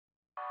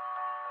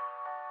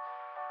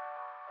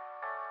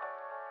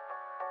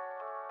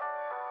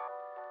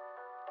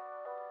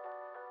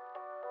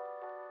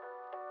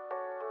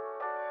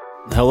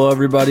Hello,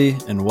 everybody,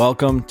 and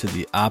welcome to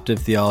the Optive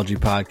Theology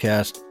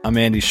Podcast. I'm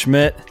Andy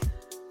Schmidt,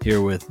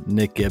 here with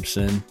Nick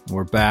Gibson.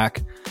 We're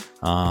back.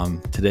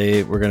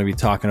 Today, we're going to be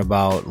talking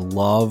about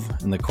love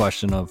and the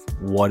question of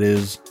what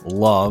is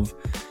love.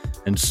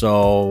 And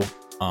so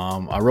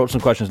I wrote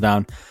some questions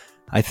down.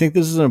 I think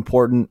this is an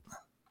important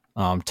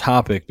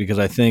topic because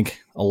I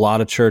think a lot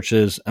of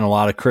churches and a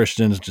lot of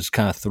Christians just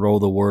kind of throw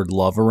the word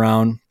love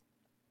around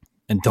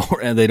and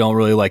they don't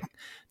really like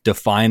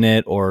define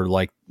it, or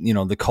like, you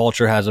know, the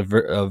culture has a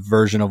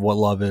version of what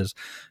love is.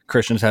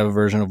 Christians have a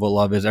version of what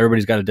love is.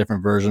 Everybody's got a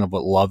different version of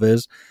what love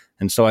is.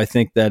 And so I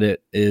think that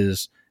it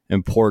is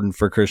important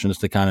for Christians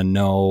to kind of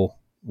know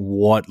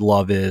what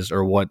love is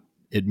or what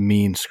it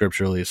means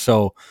scripturally.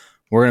 So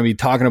we're going to be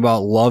talking about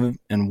love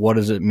and what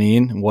does it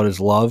mean? What is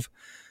love?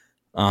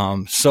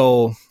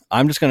 So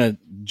I'm just going to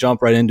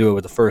jump right into it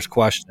with the first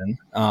question.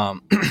 So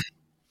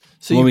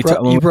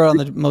you brought on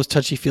the most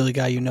touchy-feely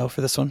guy you know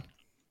for this one?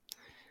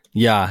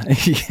 Yeah.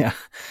 Yeah.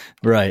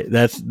 Right.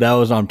 That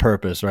was on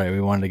purpose, right?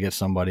 We wanted to get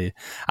somebody.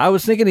 I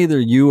was thinking either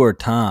you or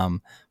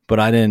Tom,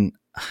 but I didn't.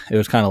 It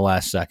was kind of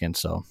last second,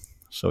 so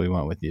we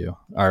went with you,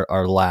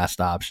 our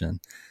last option.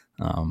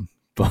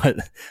 But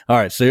all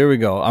right, so here we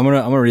go. I'm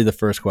gonna read the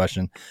first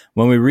question.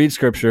 When we read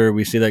scripture,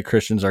 we see that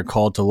Christians are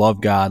called to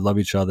love God, love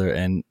each other,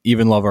 and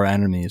even love our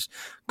enemies.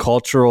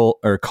 Culture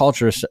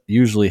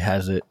usually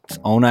has its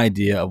own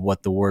idea of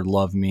what the word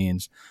love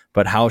means,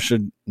 but how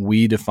should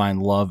we define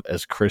love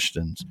as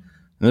Christians?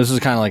 And this is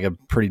kind of like a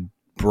pretty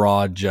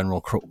broad, general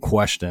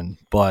question,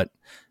 but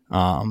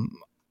I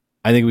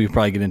think we could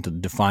probably get into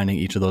defining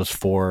each of those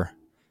four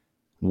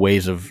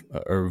ways of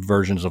or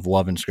versions of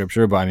love in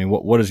scripture. But I mean,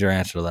 what is your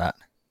answer to that?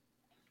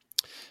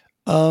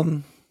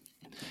 It's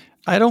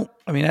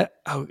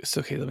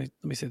okay. Let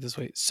me say it this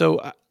way.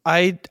 So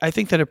I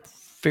think that a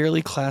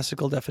fairly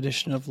classical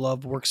definition of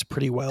love works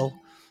pretty well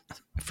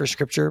for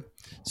scripture.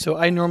 So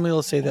I normally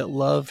will say that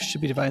love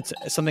should be defined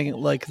as something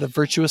like the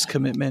virtuous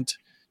commitment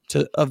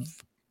of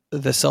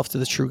the self to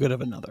the true good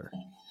of another.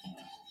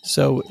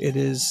 So it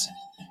is,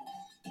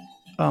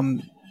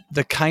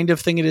 the kind of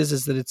thing it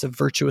is that it's a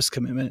virtuous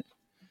commitment.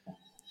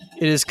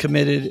 It is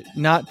committed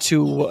not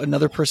to what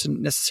another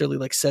person necessarily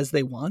like says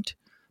they want,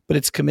 but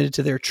it's committed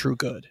to their true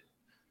good,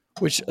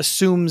 which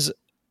assumes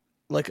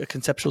like a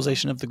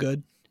conceptualization of the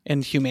good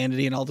and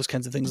humanity and all those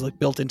kinds of things like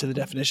built into the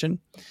definition.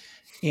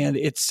 And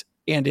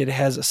it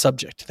has a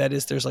subject. That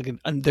is, there's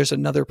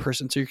another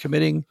person. So you're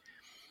committing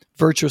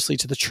virtuously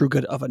to the true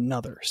good of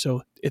another.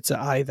 So it's an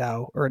I,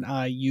 thou, or an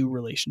I, you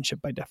relationship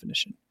by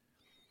definition.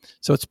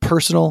 So it's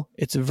personal,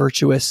 it's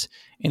virtuous,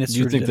 and it's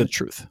rooted in the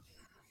truth.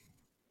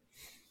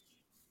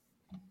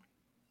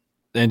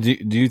 And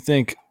do you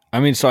think, I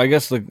mean, so I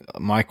guess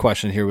my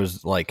question here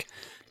was like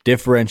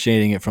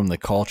differentiating it from the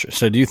culture.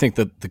 So do you think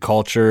that the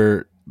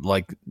culture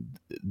like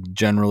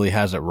generally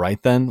has it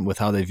right then with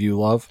how they view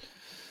love?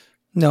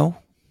 No.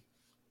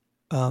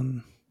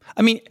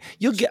 I mean,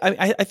 you'll get,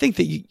 I think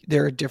that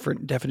there are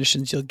different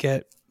definitions you'll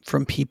get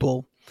from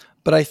people,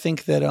 but I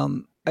think that,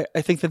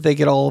 I think that they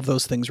get all of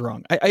those things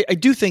wrong. I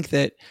do think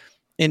that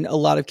in a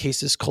lot of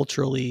cases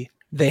culturally,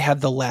 they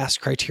have the last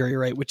criteria,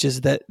 right? Which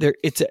is that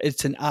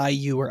it's an I,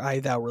 you, or I,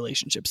 thou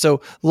relationship.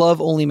 So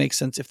love only makes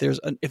sense if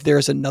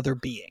there's another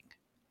being,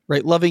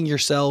 right? Loving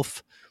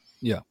yourself.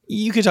 Yeah.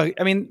 You can talk,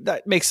 I mean,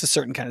 that makes a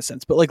certain kind of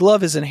sense, but like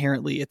love is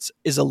inherently,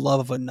 is a love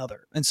of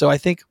another. And so I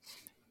think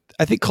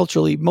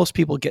culturally, most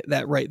people get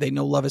that right. They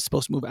know love is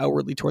supposed to move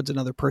outwardly towards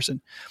another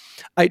person.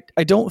 I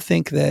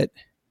think that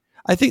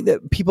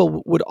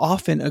people would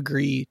often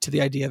agree to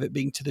the idea of it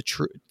being to the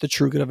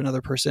true good of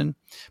another person,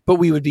 but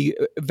we would be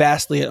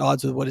vastly at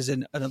odds with what is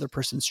in another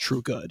person's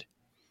true good,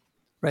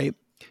 right?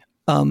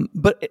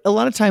 But a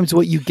lot of times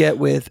what you get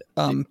with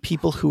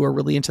people who are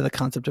really into the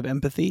concept of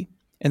empathy,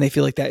 and they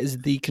feel like that is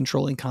the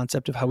controlling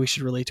concept of how we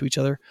should relate to each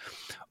other,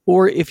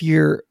 or if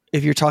you're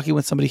talking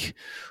with somebody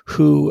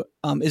who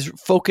is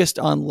focused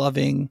on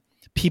loving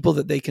people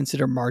that they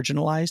consider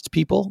marginalized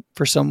people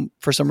for some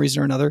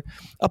reason or another.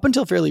 Up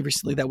until fairly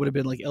recently, that would have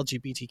been like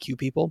LGBTQ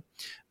people,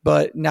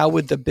 but now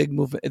with the big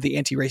movement, the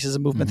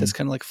anti-racism movement that's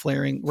kind of like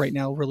flaring right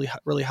now,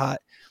 really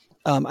hot.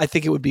 I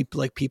think it would be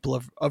like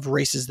people of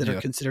races that are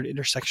considered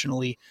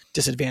intersectionally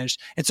disadvantaged.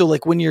 And so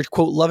like when you're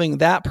quote loving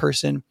that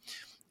person,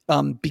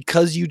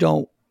 because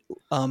you're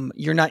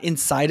not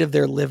inside of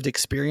their lived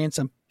experience,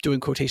 I'm doing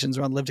quotations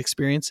around lived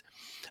experience,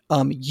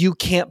 you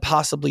can't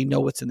possibly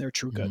know what's in their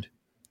true good.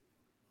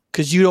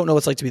 Because you don't know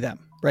what it's like to be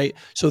them, right?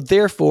 So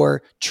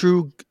therefore,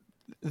 true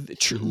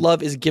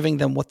love is giving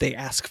them what they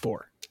ask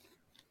for.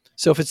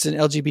 So if it's an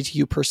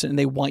LGBTQ person and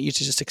they want you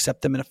to just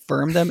accept them and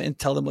affirm them and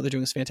tell them what they're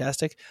doing is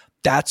fantastic,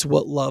 that's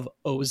what love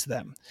owes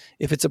them.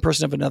 If it's a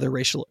person of another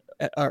racial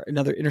or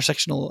another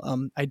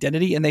intersectional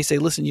identity and they say,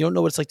 listen, you don't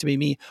know what it's like to be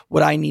me,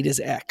 what I need is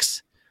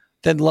X,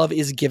 then love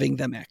is giving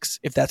them X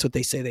if that's what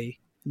they say they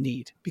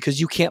need, because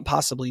you can't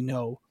possibly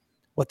know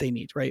what they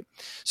need, right?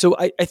 So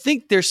I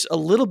think there's a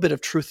little bit of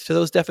truth to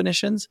those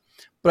definitions,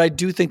 but I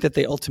do think that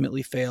they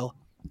ultimately fail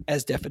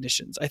as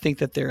definitions. I think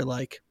that they're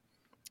like,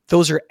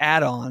 those are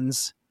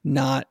add-ons,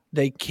 not,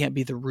 they can't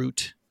be the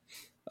root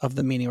of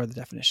the meaning or the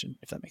definition,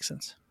 if that makes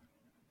sense.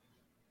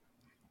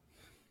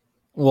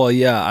 Well,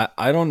 yeah,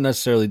 I don't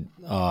necessarily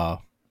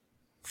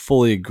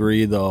fully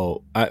agree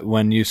though.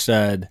 When you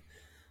said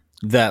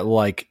that,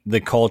 like the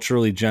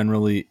culture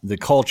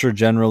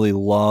generally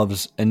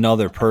loves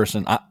another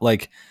person,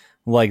 like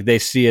they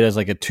see it as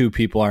like two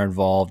people are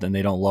involved and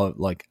they don't love.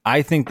 Like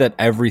I think that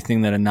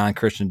everything that a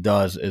non-Christian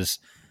does is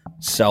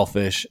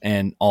selfish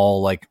and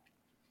all like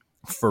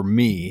for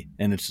me,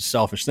 and it's a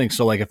selfish thing.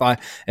 So like if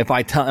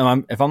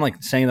I'm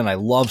like saying that I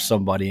love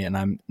somebody and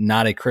I'm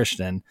not a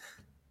Christian,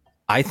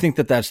 I think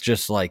that that's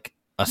just like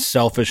a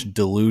selfish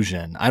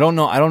delusion. I don't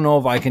know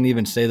if I can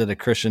even say that a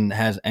Christian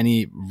has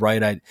any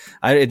right.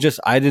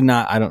 Something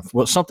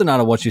out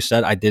of what you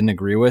said I didn't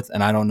agree with,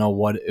 and I don't know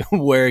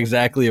where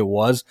exactly it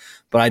was,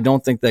 but I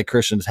don't think that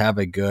Christians have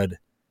a good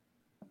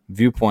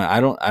viewpoint. I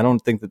don't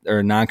think that, or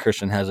a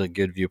non-Christian has a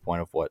good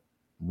viewpoint of what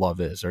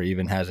love is, or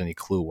even has any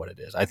clue what it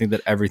is. I think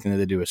that everything that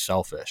they do is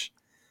selfish.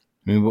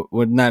 I mean,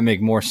 wouldn't that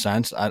make more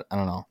sense? I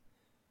don't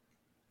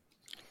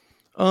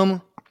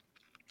know.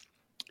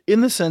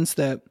 In the sense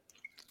that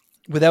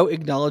without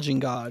acknowledging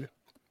God,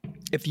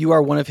 if you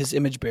are one of his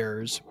image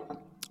bearers,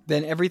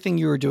 then everything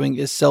you are doing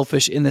is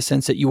selfish in the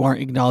sense that you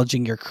aren't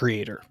acknowledging your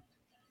creator.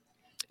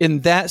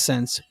 In that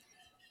sense,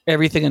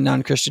 everything a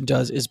non-Christian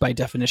does is by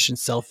definition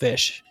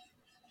selfish,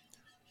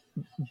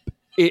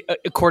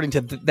 according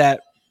to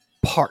that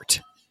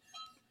part.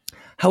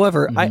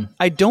 However,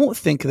 I don't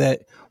think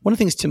that one of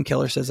the things Tim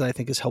Keller says that I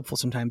think is helpful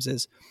sometimes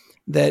is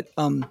that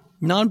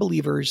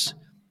non-believers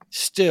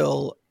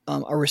still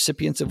are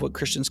recipients of what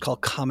Christians call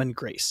common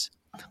grace.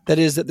 That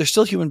is, that they're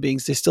still human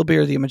beings. They still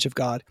bear the image of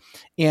God.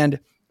 And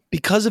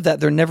because of that,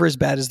 they're never as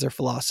bad as their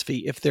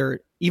philosophy,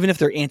 even if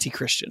they're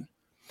anti-Christian.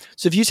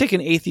 So if you take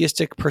an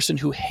atheistic person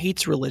who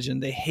hates religion,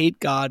 they hate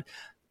God,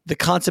 the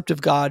concept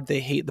of God, they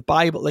hate the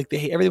Bible, like they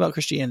hate everything about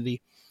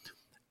Christianity,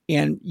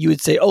 and you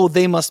would say, oh,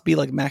 they must be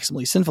like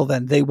maximally sinful,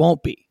 then they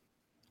won't be.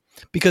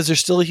 Because they're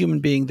still a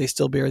human being, they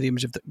still bear the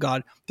image of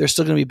God, they're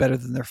still going to be better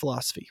than their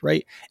philosophy,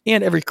 right?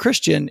 And every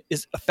Christian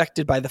is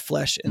affected by the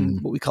flesh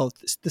and what we call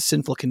the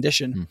sinful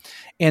condition.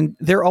 And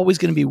they're always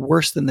going to be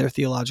worse than their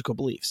theological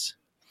beliefs.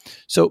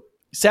 So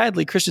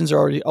sadly, Christians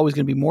are always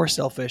going to be more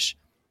selfish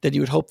than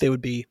you would hope they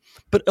would be.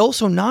 But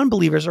also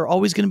non-believers are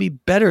always going to be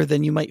better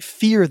than you might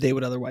fear they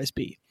would otherwise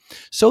be.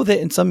 So that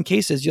in some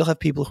cases, you'll have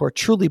people who are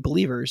truly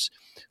believers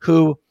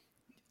who,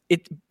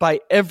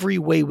 by every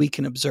way we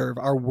can observe,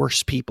 are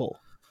worse people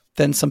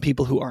than some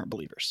people who aren't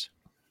believers.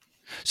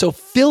 So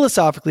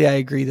philosophically, I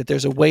agree that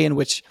there's a way in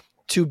which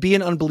to be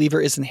an unbeliever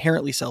is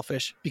inherently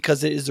selfish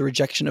because it is the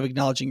rejection of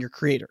acknowledging your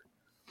creator.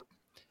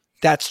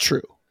 That's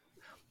true.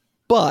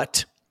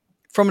 But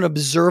from an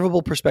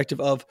observable perspective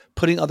of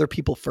putting other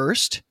people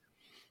first,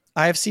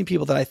 I have seen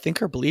people that I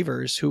think are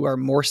believers who are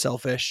more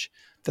selfish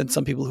than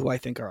some people who I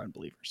think are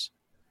unbelievers.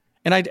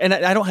 And I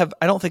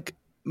don't think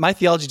my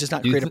theology does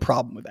not create a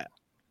problem with that.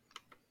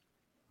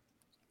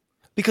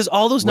 Because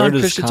all those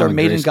non-Christians are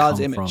made in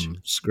God's image.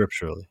 From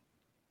scripturally.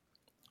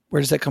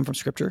 Where does that come from,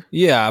 scripture?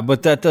 Yeah,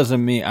 but that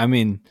doesn't mean, I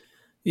mean,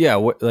 yeah,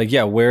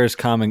 where is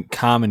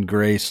common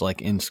grace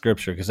like in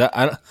scripture? Because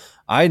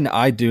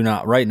I do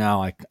not right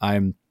now.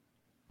 I'm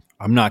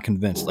not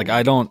convinced. Like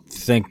I don't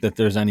think that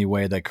there's any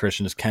way that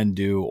Christians can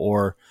do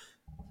or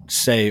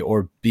say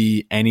or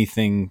be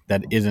anything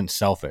that isn't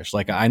selfish.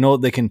 Like I know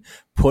they can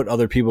put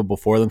other people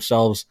before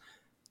themselves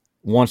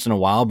once in a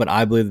while, but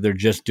I believe that they're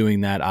just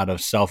doing that out of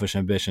selfish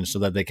ambition so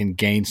that they can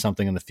gain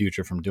something in the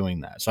future from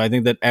doing that. So I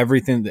think that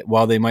everything that,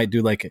 while they might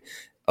do like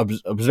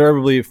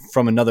observably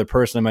from another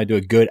person, they might do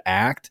a good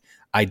act,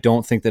 I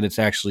don't think that it's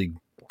actually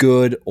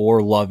good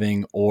or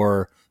loving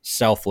or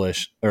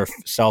selfless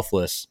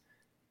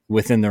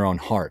within their own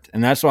heart.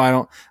 And that's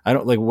why I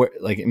don't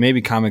like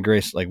maybe common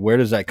grace, like where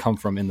does that come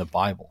from in the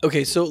Bible?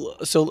 Okay. So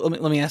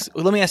let me ask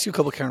you a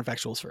couple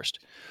counterfactuals first.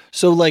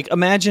 So like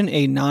imagine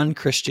a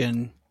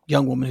non-Christian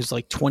young woman who's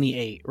like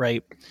 28,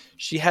 right?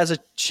 She has a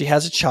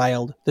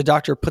child. The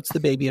doctor puts the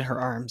baby in her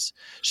arms.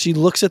 She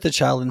looks at the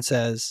child and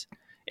says,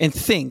 and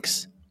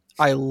thinks,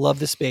 I love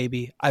this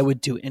baby. I would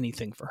do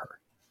anything for her.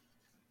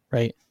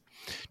 Right?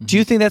 Mm-hmm. Do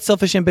you think that's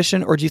selfish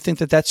ambition, or do you think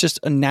that that's just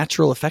a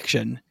natural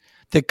affection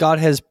that God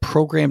has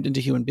programmed into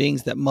human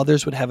beings, that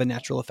mothers would have a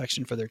natural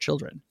affection for their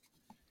children?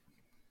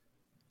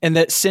 And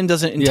that sin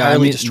doesn't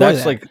entirely destroy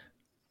that. Like,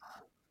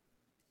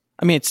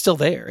 I mean, it's still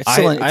there. It's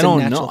still I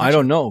don't know. I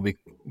don't know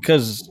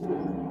because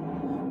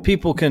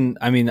people can.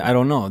 I mean, I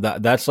don't know.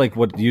 That's like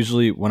what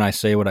usually when I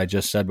say what I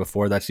just said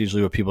before. That's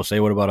usually what people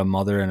say. What about a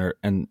mother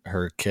and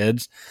her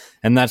kids?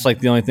 And that's like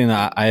the only thing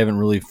that I haven't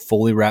really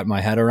fully wrapped my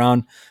head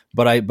around.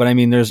 But I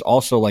mean, there's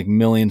also like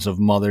millions of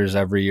mothers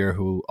every year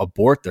who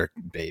abort their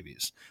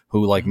babies,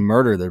 who like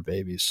murder their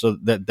babies. So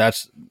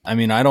that's. I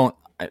mean, I don't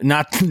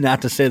not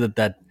to say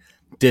that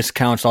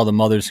discounts all the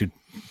mothers who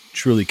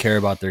truly care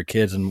about their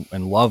kids and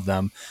love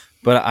them.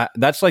 But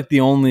that's like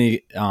the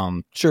only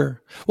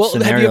sure. Well,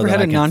 have you ever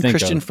had a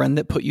non-Christian friend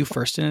that put you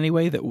first in any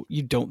way that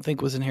you don't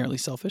think was inherently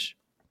selfish?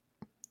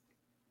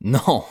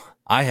 No.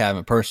 I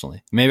haven't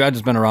personally. Maybe I've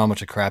just been around a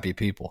bunch of crappy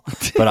people,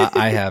 but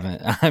I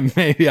haven't.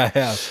 Maybe I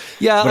have.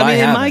 Yeah, but I mean, in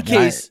haven't. my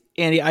case,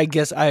 Andy, I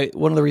guess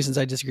one of the reasons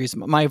I disagree is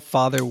my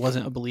father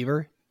wasn't a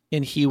believer,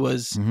 and he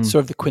was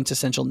sort of the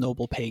quintessential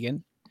noble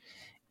pagan.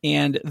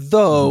 And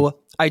though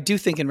I do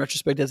think in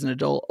retrospect as an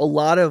adult, a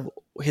lot of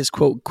his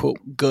quote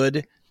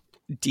good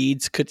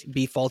deeds could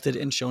be faulted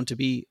and shown to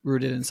be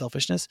rooted in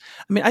selfishness.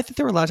 I mean, I think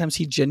there were a lot of times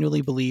he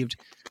genuinely believed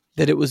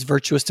that it was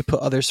virtuous to put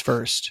others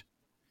first.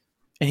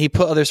 And he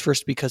put others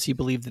first because he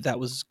believed that that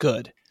was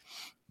good.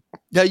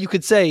 Now you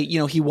could say,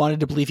 he wanted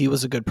to believe he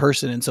was a good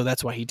person, and so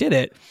that's why he did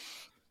it.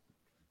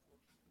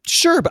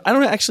 Sure, but I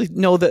don't actually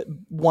know that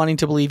wanting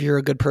to believe you're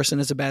a good person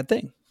is a bad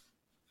thing.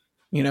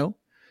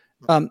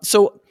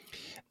 So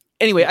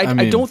anyway,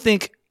 I don't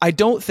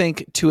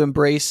think to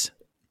embrace.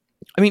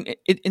 I mean,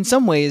 in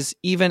some ways,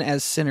 even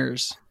as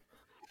sinners,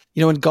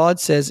 when God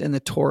says in the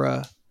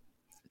Torah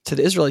to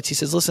the Israelites, he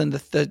says, "Listen,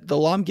 the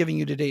law I'm giving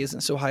you today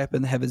isn't so high up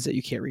in the heavens that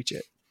you can't reach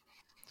it."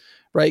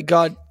 Right?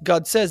 God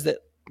says that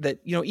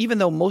even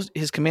though most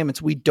his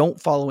commandments we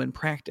don't follow in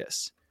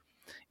practice,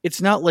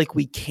 it's not like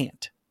we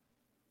can't.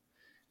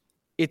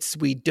 It's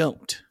we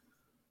don't.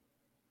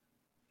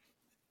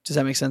 Does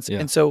that make sense? Yeah.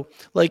 And so,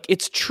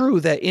 it's true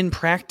that in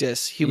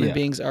practice, human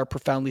beings are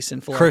profoundly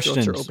sinful.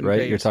 Christians, open right?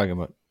 graves. You're talking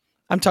about.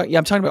 I'm talking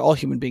about all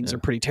human beings are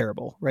pretty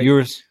terrible, right?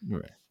 Yours,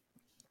 right?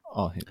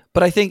 Oh,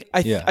 but I think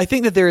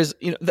that there is,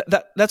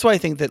 that's why I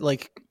think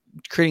that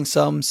creating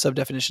some sub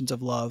definitions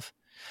of love.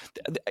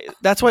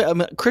 That's why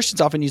Christians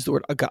often use the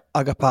word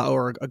agapao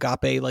or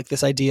agape, like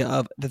this idea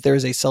of that there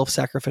is a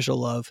self-sacrificial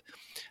love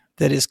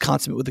that is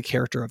consummate with the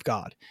character of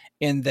God,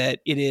 and that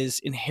it is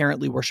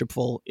inherently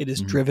worshipful. It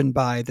is driven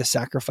by the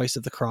sacrifice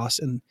of the cross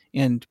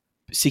and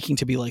seeking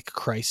to be like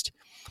Christ.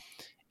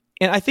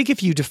 And I think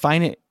if you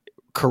define it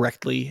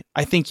correctly,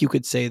 I think you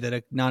could say that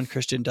a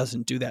non-Christian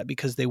doesn't do that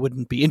because they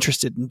wouldn't be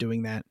interested in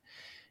doing that.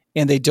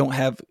 And they don't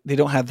have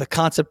the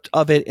concept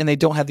of it, and they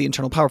don't have the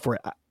internal power for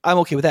it. I'm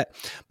okay with that.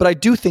 But I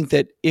do think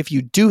that if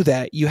you do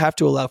that, you have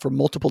to allow for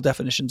multiple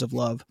definitions of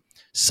love,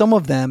 some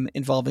of them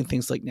involving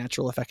things like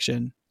natural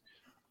affection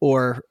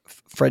or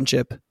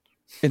friendship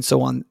and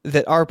so on,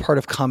 that are part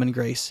of common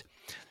grace,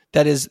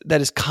 that is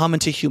common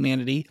to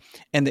humanity,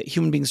 and that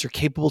human beings are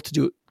capable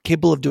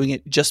of doing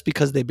it just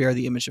because they bear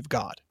the image of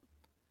God.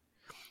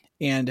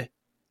 And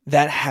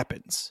that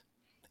happens.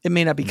 It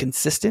may not be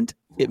consistent.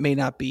 It may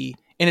not be,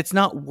 and it's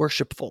not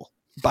worshipful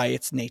by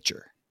its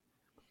nature.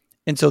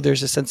 And so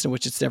there's a sense in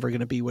which it's never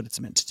going to be what it's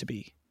meant to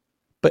be.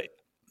 But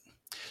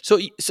it's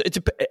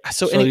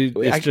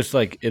just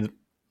like it.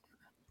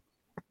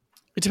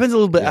 It depends a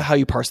little bit on how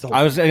you parse the whole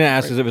thing. I was going to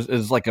ask if it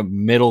was like a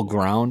middle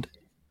ground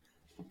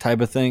type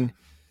of thing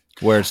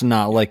where it's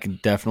not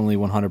like definitely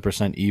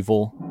 100%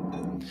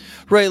 evil.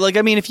 Right. Like,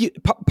 I mean, if you,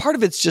 part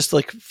of it's just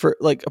like for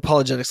like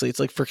apologetically, it's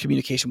like for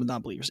communication with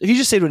non-believers. If you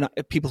just say to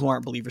people who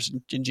aren't believers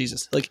in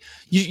Jesus, like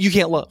you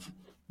can't love,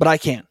 but I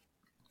can.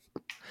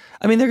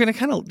 I mean, they're going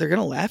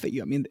to laugh at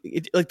you. I mean,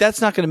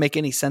 that's not going to make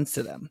any sense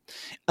to them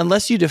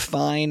unless you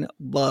define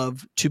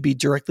love to be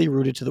directly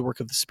rooted to the work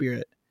of the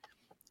Spirit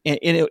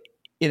in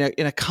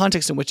a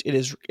context in which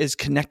it is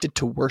connected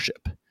to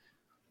worship,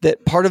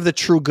 that part of the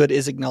true good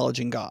is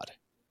acknowledging God.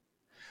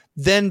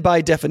 Then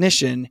by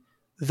definition,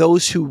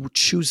 those who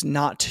choose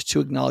not to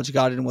acknowledge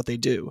God in what they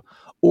do,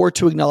 or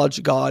to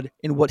acknowledge God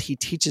in what he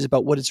teaches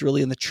about what is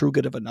really in the true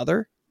good of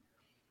another,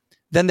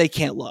 then they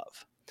can't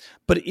love.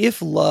 But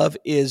if love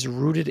is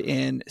rooted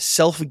in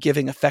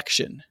self-giving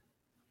affection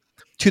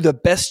to the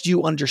best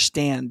you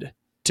understand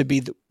to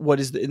be what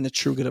is in the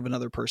true good of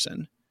another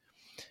person,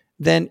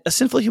 then a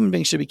sinful human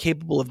being should be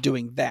capable of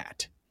doing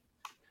that.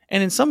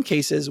 And in some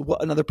cases,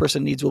 what another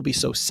person needs will be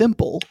so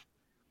simple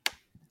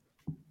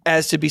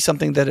as to be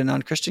something that a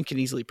non-Christian can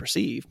easily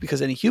perceive,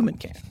 because any human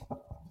can.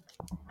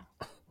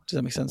 Does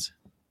that make sense?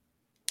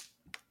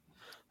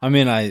 I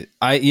mean, I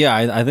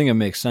think it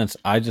makes sense.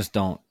 I just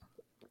don't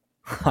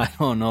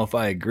know if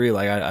I agree.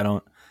 Like,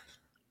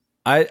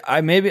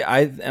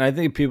 I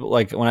think people,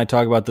 like, when I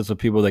talk about this with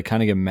people, they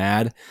kind of get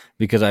mad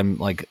because I'm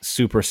like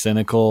super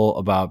cynical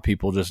about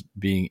people just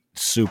being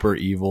super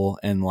evil,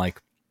 and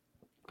like,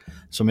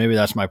 so maybe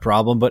that's my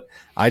problem, but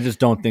I just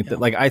don't think that,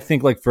 like, I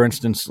think, like, for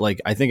instance,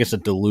 like, I think it's a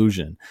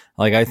delusion.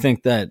 Like, I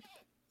think that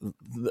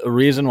the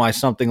reason why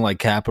something like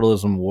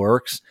capitalism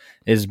works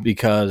is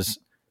because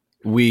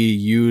we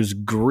use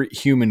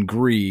human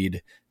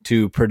greed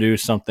to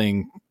produce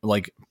something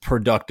like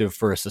productive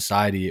for a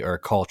society or a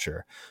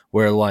culture,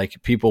 where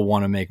like people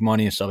want to make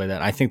money and stuff like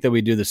that. I think that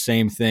we do the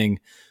same thing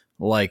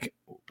like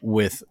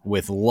with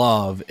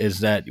love,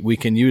 is that we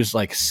can use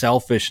like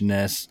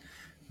selfishness,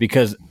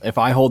 because if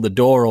I hold the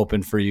door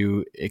open for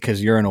you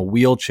because you're in a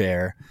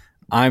wheelchair,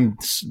 I'm,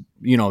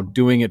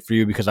 doing it for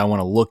you because I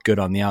want to look good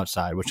on the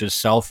outside, which is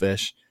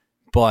selfish,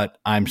 but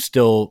I'm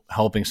still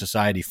helping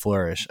society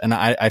flourish. And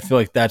I feel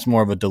like that's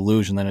more of a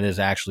delusion than it is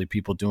actually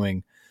people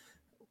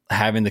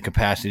having the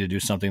capacity to do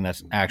something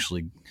that's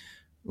actually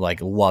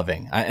like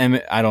loving.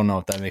 I don't know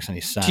if that makes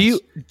any sense. Do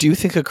you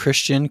think a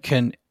Christian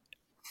can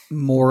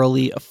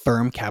morally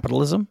affirm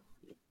capitalism?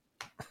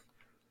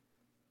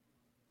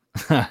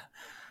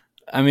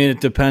 I mean,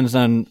 it depends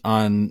on,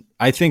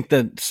 I think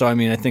that, so, I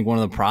mean, I think one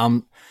of the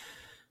problem,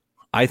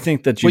 I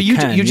think that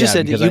you just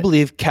said that you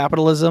believe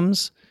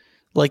capitalism's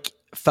like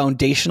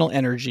foundational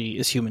energy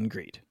is human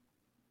greed.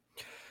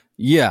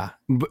 Yeah.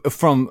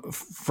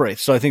 Right.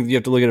 So I think you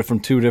have to look at it from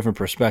two different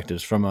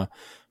perspectives look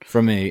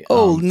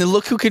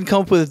who can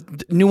come up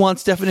with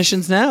nuanced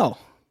definitions now.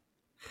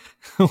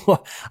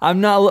 I'm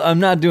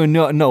not doing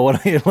let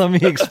me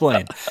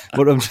explain.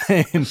 What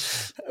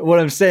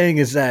I'm saying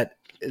is that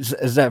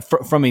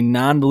from a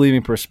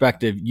non-believing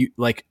perspective, you,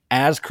 like,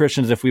 as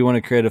Christians, if we want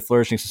to create a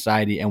flourishing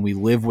society and we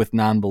live with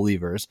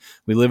non-believers,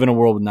 we live in a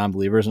world with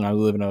non-believers, and I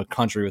live in a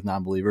country with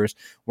non-believers,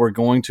 we're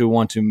going to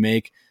want to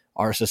make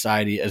our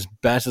society as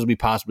best as we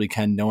possibly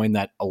can, knowing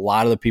that a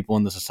lot of the people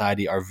in the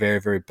society are very,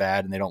 very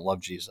bad and they don't love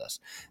Jesus.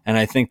 And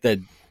I think that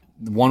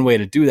one way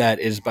to do that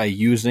is by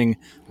using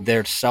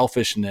their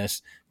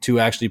selfishness to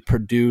actually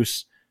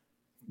produce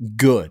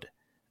good.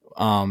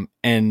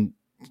 And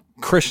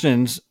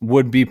Christians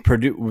would be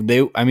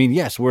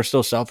yes, we're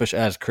still selfish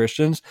as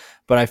Christians,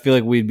 but I feel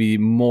like we'd be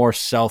more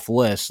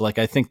selfless. Like,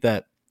 I think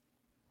that,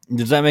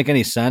 does that make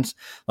any sense?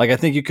 Like, I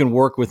think you can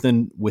work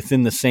within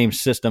the same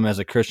system as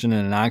a Christian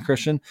and a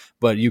non-Christian,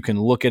 but you can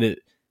look at it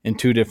in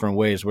two different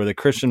ways, where the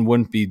Christian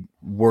wouldn't be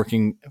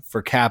working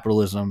for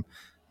capitalism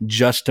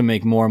just to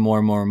make more and more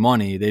and more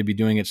money. They'd be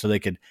doing it so they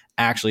could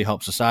actually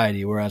help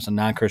society, whereas a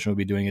non-Christian would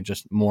be doing it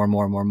just more and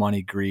more and more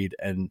money, greed,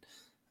 and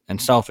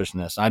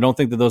selfishness. I don't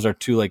think that those are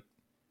two, like,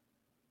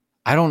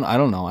 I don't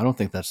know. I don't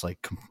think that's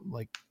like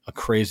a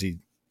crazy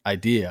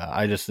idea.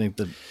 I just think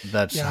that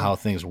that's how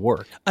things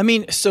work. I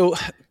mean, so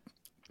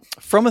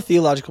from a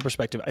theological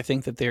perspective, I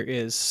think that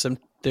there's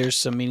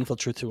some meaningful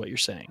truth to what you're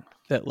saying,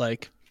 that,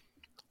 like,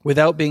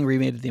 without being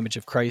remade in the image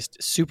of Christ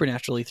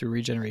supernaturally through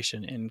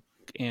regeneration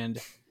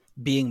and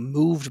being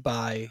moved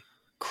by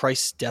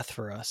Christ's death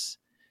for us,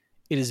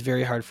 it is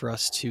very hard for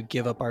us to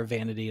give up our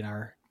vanity and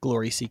our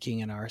glory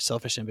seeking and our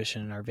selfish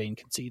ambition and our vain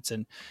conceits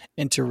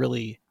and to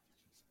really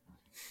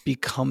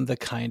become the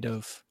kind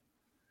of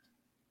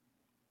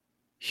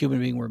human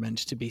being we're meant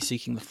to be,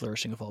 seeking the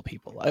flourishing of all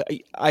people.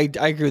 I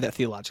agree with that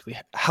theologically.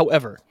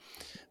 However,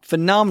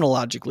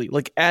 phenomenologically,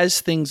 like, as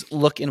things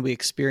look and we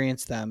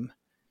experience them,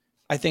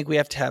 I think we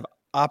have to have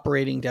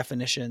operating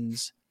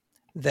definitions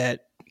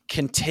that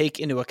can take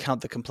into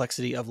account the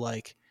complexity of,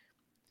 like,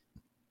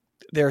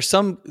 there are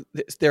some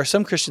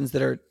Christians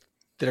that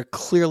are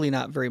clearly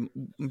not very,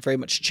 very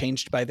much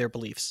changed by their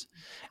beliefs.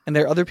 And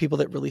there are other people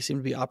that really seem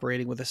to be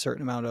operating with a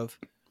certain amount of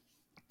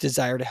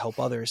desire to help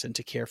others and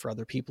to care for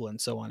other people and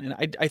so on.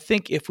 And I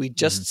think if we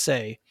just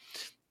say,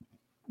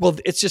 well,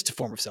 it's just a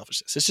form of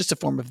selfishness, it's just a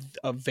form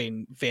of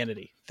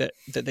vanity that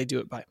they do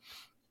it by.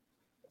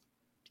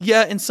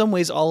 Yeah, in some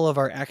ways, all of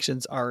our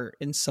actions are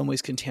in some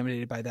ways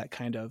contaminated by that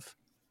kind of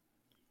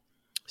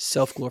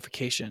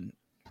self-glorification,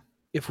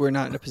 if we're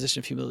not in a position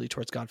of humility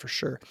towards God, for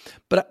sure.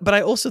 But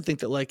I also think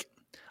that, like,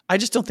 I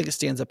just don't think it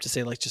stands up to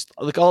say, like, just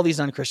like all these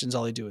non-Christians,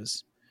 all they do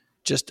is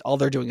just, all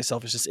they're doing is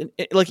selfishness. And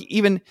like,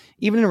 even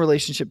in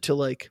relationship to,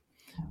 like,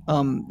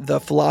 the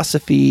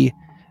philosophy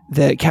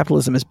that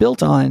capitalism is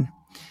built on,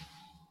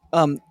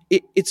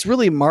 it's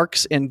really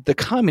Marx and the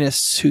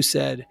communists who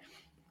said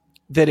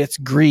that it's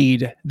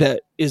greed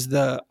that is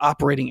the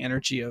operating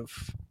energy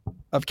of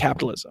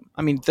capitalism.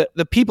 I mean,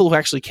 the people who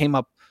actually came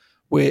up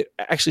with,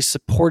 actually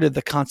supported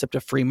the concept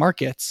of free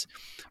markets,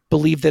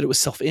 believed that it was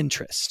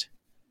self-interest,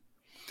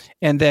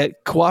 and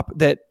that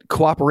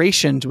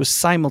cooperation was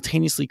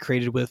simultaneously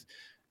created with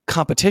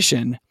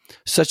competition,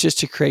 such as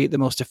to create the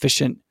most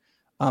efficient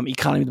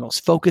economy, the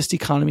most focused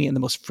economy, and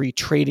the most free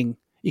trading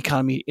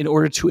economy in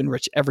order to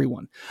enrich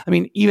everyone. I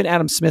mean, even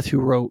Adam Smith, who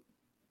wrote,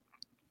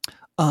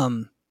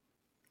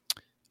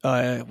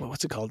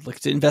 what's it called? Like,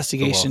 the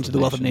Investigation to the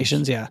Wealth of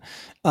Nations. Yeah.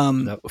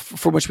 From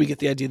which we get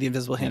the idea of the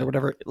invisible hand or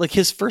whatever. Like,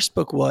 his first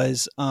book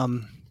was, what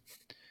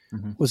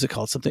was it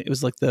called? Something. It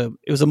was like it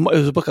was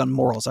a book on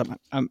morals.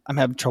 I'm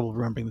having trouble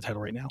remembering the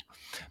title right now,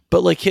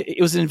 but, like,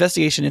 it was an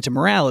investigation into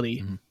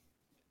morality,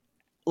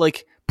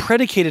 like,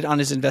 predicated on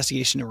his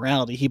investigation of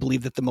morality. He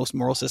believed that the most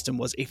moral system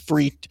was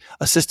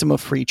a system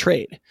of free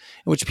trade, in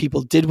which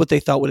people did what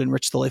they thought would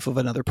enrich the life of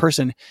another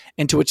person,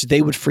 and to which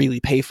they would freely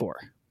pay for.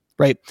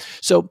 Right.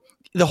 So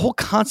the whole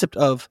concept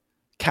of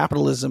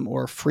capitalism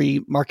or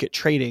free market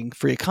trading,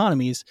 free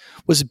economies,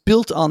 was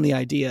built on the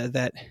idea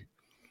that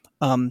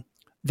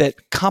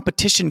that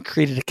competition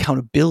created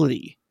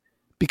accountability,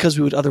 because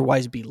we would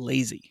otherwise be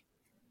lazy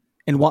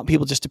and want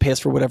people just to pay us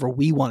for whatever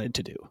we wanted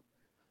to do.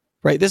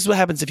 Right. This is what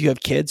happens if you have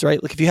kids,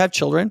 right? Like, if you have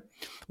children,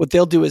 what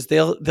they'll do is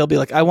they'll be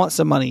like, I want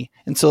some money.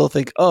 And so they'll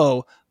think,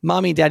 oh,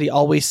 mommy and daddy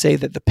always say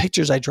that the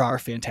pictures I draw are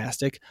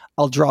fantastic.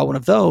 I'll draw one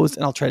of those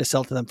and I'll try to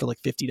sell to them for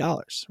like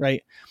 $50.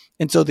 Right.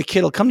 And so the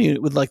kid will come to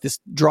you with, like, this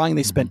drawing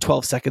they spent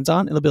 12 seconds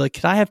on, and they'll be like,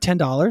 can I have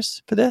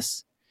 $10 for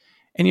this?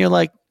 And you're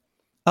like,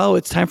 oh,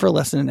 it's time for a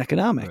lesson in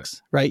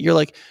economics. Right. You're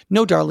like,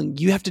 no, darling,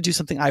 you have to do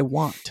something I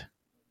want.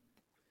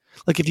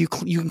 Like, if you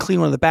can clean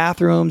one of the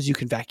bathrooms, you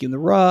can vacuum the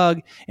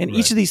rug, and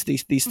each of these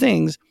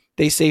things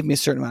they save me a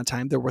certain amount of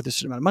time, they're worth a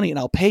certain amount of money, and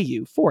I'll pay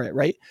you for it,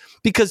 right?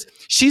 Because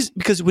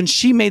when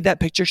she made that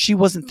picture, she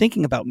wasn't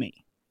thinking about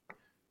me.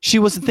 She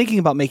wasn't thinking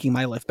about making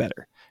my life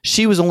better.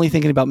 She was only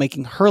thinking about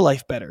making her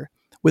life better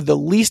with the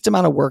least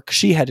amount of work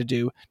she had to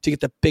do to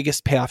get the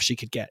biggest payoff she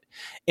could get.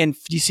 And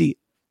you see,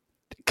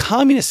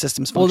 communist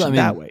systems function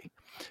that way.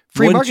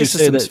 Free market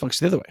systems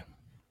function the other way.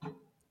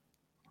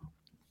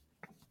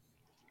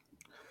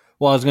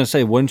 Well, I was going to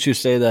say, wouldn't you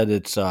say that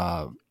it's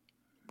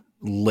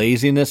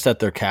laziness that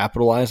they're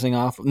capitalizing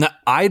off? Now,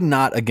 I'm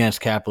not against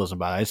capitalism,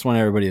 but I just want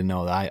everybody to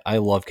know that I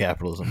love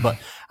capitalism. But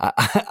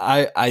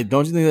I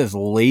don't you think there's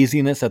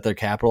laziness that they're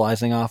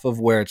capitalizing off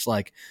of, where it's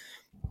like,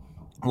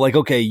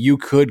 okay, you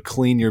could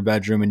clean your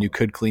bedroom and you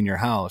could clean your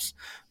house,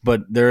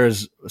 but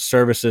there's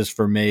services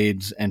for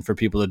maids and for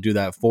people to do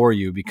that for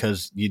you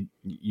because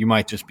you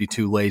might just be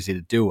too lazy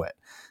to do it.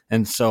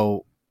 And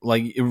so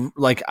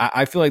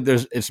I feel like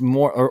it's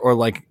more, or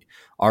like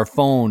our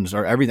phones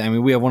or everything. I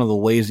mean, we have one of the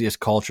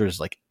laziest cultures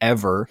like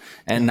ever.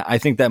 And I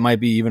think that might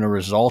be even a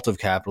result of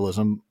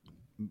capitalism.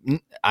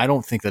 I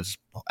don't think that's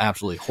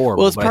absolutely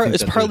horrible. Well,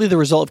 it's partly the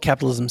result of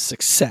capitalism's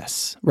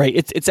success, right?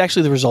 It's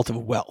actually the result of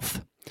wealth,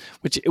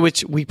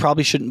 which we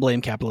probably shouldn't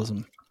blame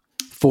capitalism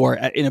for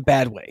in a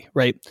bad way,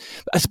 right?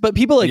 But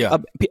people like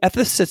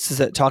ethicists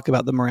that talk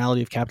about the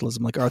morality of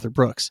capitalism, like Arthur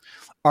Brooks,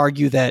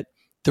 argue that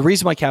the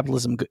reason why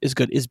capitalism is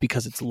good is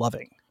because it's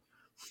loving,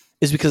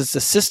 is because it's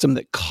a system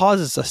that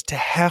causes us to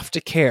have to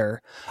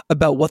care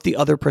about what the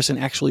other person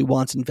actually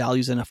wants and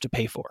values enough to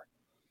pay for,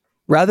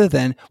 rather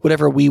than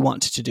whatever we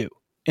want to do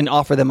and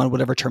offer them on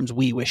whatever terms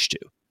we wish to.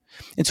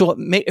 And so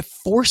it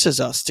forces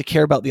us to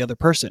care about the other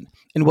person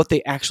and what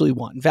they actually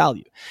want and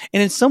value.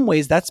 And in some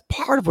ways, that's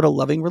part of what a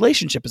loving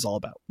relationship is all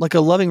about. Like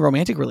a loving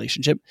romantic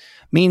relationship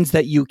means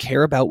that you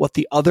care about what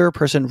the other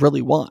person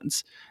really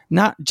wants,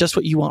 not just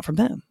what you want from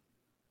them,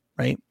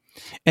 right?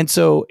 And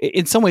so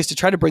in some ways, to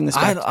try to bring this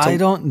back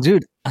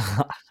dude.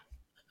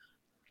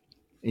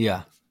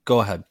 Yeah, go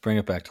ahead. Bring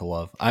it back to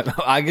love.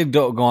 I could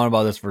go on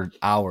about this for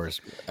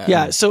hours.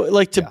 Yeah, so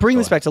like to bring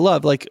this back to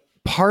love, like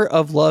part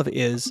of love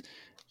is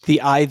the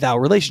I-thou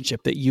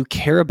relationship, that you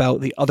care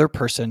about the other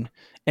person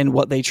and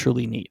what they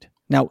truly need.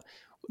 Now,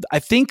 I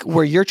think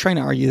where you're trying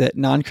to argue that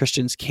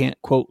non-Christians can't,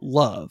 quote,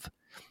 love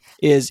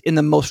is in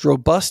the most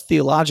robust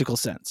theological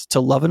sense. To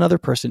love another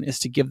person is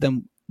to give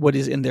them what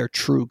is in their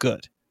true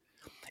good.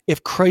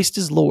 If Christ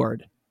is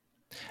Lord,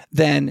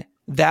 then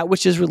that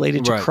which is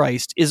related to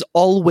Christ is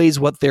always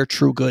what their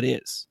true good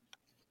is.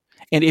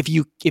 And if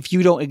you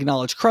don't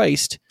acknowledge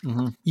Christ,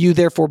 you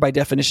therefore by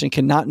definition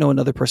cannot know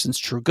another person's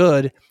true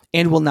good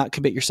and will not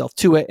commit yourself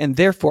to it. And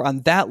therefore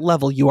on that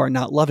level, you are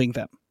not loving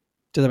them.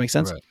 Does that make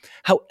sense? Right.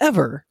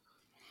 However,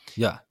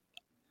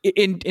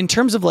 in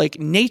terms of like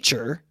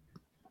nature,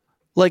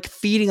 like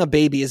feeding a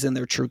baby is in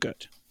their true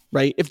good,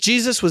 right? If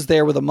Jesus was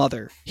there with a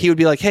mother, he would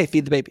be like, hey,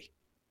 feed the baby.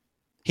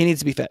 He needs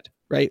to be fed,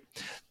 right?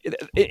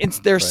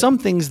 There are some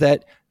things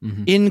that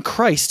in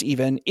Christ,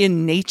 even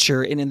in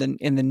nature and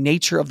in the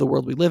nature of the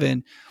world we live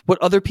in, what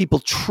other people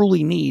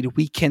truly need,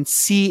 we can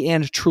see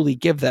and truly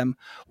give them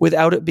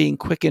without it being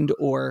quickened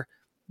or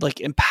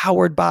like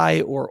empowered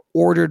by or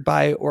ordered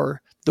by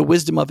or the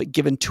wisdom of it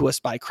given to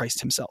us by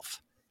Christ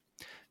himself.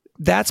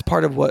 That's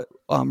part of what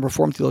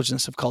Reformed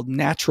theologians have called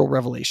natural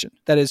revelation.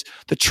 That is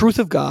the truth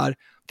of God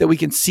that we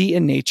can see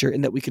in nature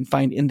and that we can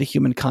find in the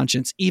human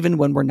conscience, even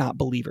when we're not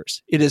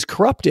believers. It is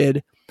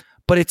corrupted,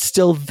 but it's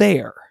still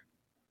there.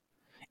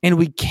 And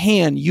we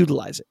can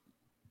utilize it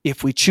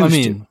if we choose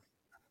to.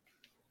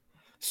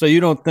 So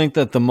you don't think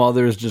that the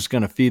mother is just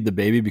going to feed the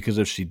baby because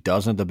if she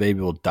doesn't, the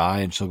baby will die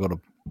and she'll go to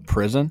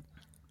prison?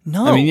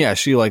 No. I mean, yeah,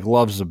 she like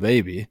loves the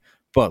baby,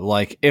 but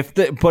like if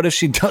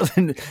she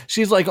doesn't,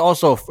 she's like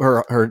also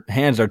her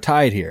hands are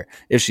tied here.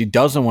 If she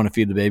doesn't want to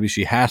feed the baby,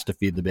 she has to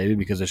feed the baby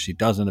because if she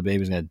doesn't, the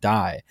baby's going to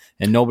die,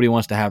 and nobody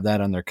wants to have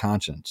that on their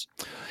conscience.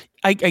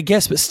 I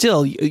guess, but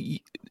still, you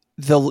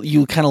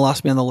kind of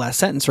lost me on the last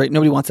sentence, right?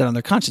 Nobody wants that on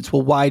their conscience.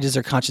 Well, why does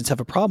their conscience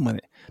have a problem with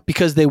it?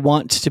 Because they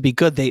want to be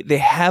good. They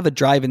have a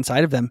drive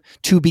inside of them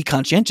to be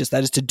conscientious.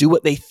 That is to do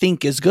what they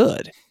think is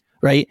good,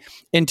 right?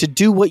 And to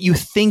do what you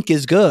think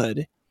is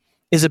good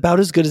is about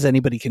as good as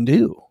anybody can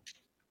do.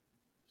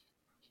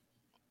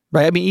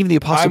 Right. I mean, even the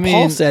Apostle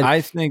Paul said,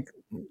 I think,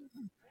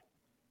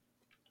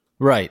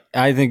 right.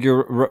 I think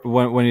you're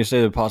when you say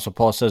the Apostle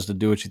Paul says to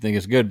do what you think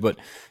is good, but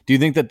do you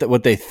think that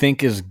what they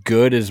think is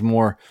good is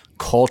more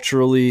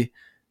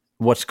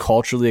what's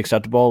culturally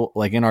acceptable?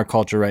 Like in our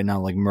culture right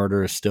now, like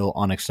murder is still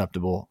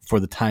unacceptable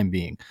for the time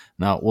being.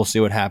 Now we'll see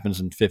what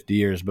happens in 50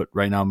 years, but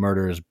right now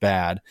murder is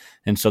bad.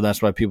 And so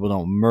that's why people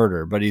don't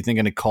murder. But do you think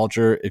in a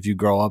culture, if you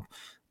grow up,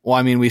 well,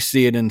 I mean, we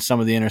see it in some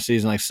of the inner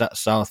cities, like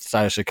south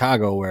side of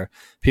Chicago, where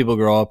people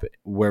grow up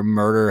where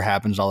murder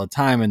happens all the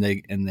time, and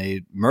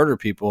they murder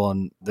people,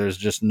 and there's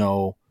just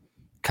no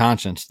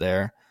conscience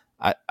there.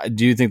 I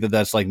do you think that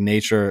that's like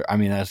nature? I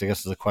mean, I guess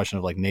it's a question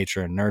of like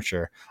nature and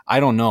nurture. I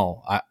don't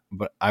know,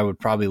 but I would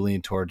probably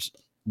lean towards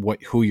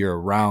who you're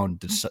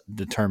around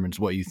determines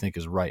what you think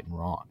is right and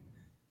wrong.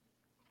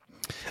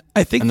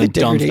 I think the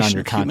degradation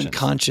of human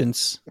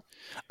conscience.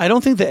 I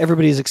don't think that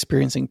everybody is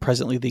experiencing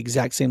presently the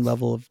exact same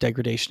level of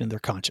degradation in their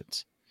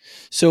conscience.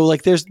 So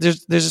like there's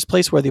this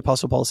place where the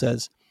Apostle Paul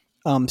says,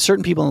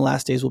 certain people in the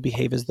last days will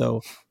behave as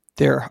though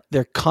their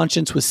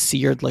conscience was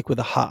seared like with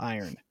a hot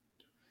iron.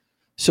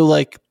 So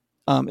like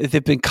if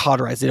they've been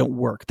cauterized, they don't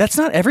work. That's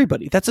not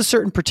everybody. That's a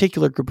certain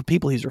particular group of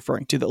people he's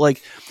referring to, that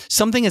like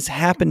something has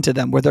happened to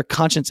them where their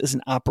conscience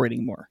isn't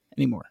operating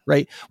anymore,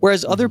 right?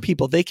 Whereas other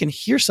people, they can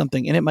hear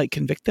something and it might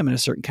convict them in a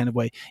certain kind of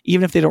way,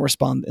 even if they don't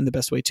respond in the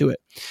best way to it.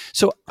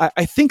 So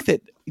I think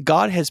that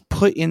God has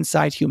put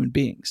inside human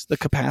beings the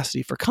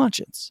capacity for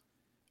conscience,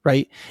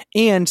 right?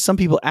 And some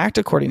people act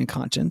according to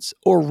conscience,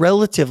 or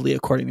relatively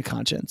according to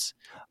conscience,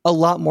 a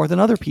lot more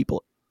than other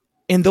people.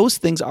 And those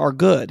things are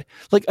good.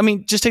 Like, I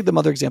mean, just take the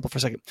mother example for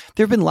a second.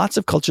 There have been lots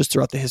of cultures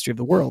throughout the history of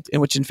the world in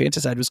which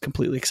infanticide was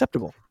completely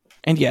acceptable.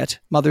 And yet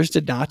mothers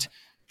did not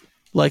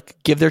like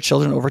give their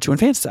children over to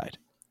infanticide,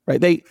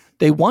 right?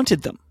 They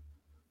wanted them,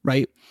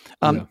 right?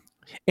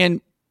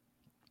 And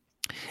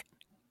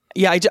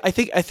yeah, I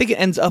think it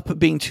ends up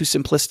being too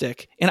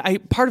simplistic.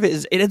 And part of it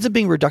is it ends up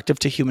being reductive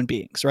to human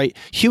beings, right?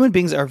 Human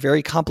beings are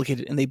very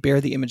complicated and they bear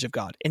the image of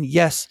God. And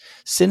yes,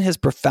 sin has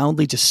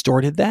profoundly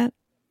distorted that,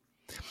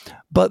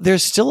 but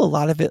there's still a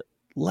lot of it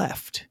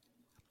left.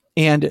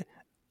 And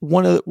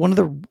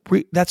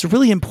that's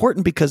really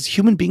important because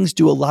human beings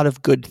do a lot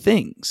of good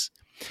things.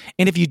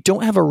 And if you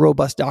don't have a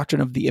robust doctrine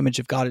of the image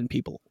of God in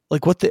people,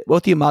 like what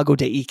the Imago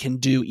Dei can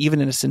do, even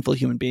in a sinful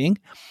human being,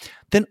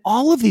 then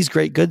all of these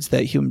great goods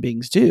that human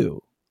beings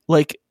do,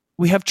 like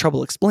we have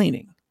trouble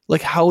explaining,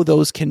 like how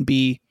those can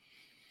be,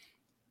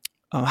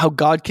 how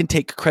God can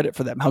take credit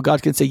for them, how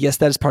God can say, yes,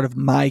 that is part of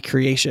my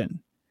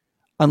creation,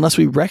 unless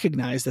we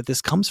recognize that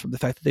this comes from the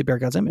fact that they bear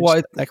God's image.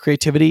 Well, that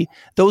creativity,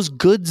 those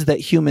goods that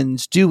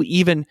humans do,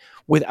 even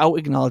without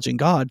acknowledging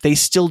God, they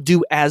still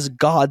do as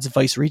God's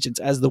vice regents,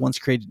 as the ones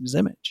created in his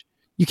image.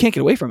 You can't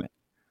get away from it.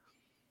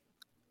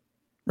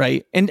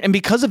 Right. And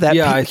because of that,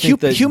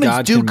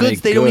 humans do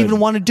goods they don't even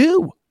want to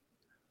do.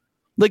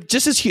 Like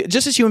just as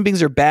human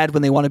beings are bad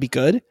when they want to be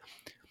good,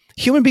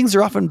 human beings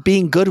are often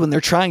being good when they're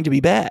trying to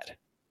be bad.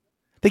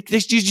 You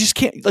just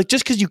can't, like,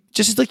 just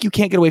as like you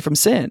can't get away from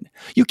sin,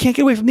 you can't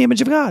get away from the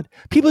image of God.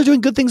 People are doing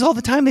good things all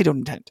the time they don't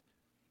intend,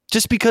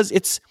 just because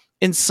it's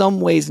in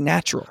some ways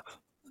natural.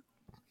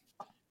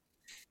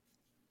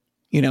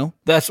 You know?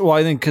 That's why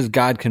I think because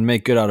God can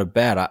make good out of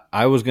bad.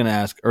 I was going to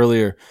ask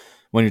earlier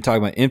when you're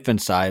talking about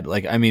infanticide,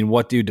 like, I mean,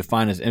 what do you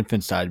define as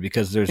infanticide?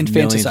 Because there's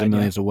millions and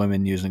millions of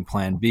women using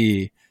Plan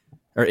B.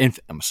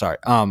 I'm sorry.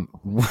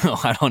 Well,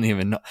 I don't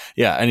even know.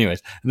 Yeah.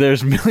 Anyways,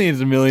 there's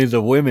millions and millions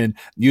of women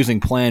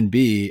using Plan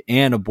B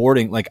and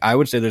aborting. Like, I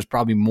would say there's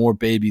probably more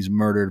babies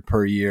murdered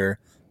per year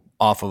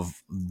off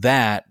of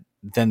that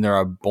than there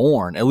are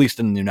born, at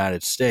least in the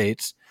United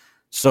States.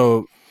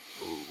 So,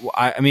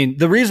 I mean,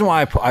 the reason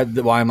why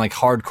I'm like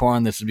hardcore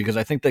on this is because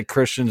I think that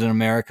Christians in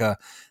America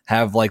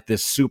have like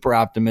this super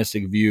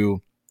optimistic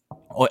view.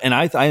 And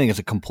I think it's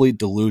a complete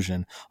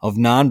delusion of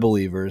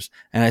non-believers.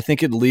 And I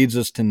think it leads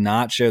us to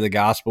not share the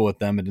gospel with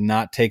them and to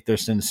not take their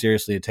sin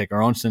seriously, to take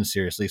our own sin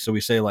seriously. So we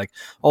say like,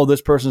 oh,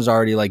 this person's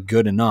already like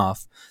good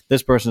enough.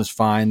 This person's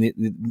fine.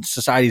 The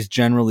society's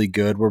generally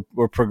good.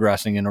 We're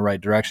progressing in the right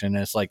direction.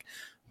 And it's like,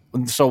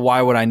 so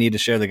why would I need to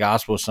share the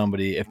gospel with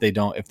somebody if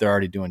they're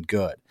already doing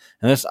good?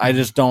 And this, I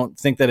just don't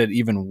think that it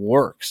even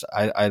works.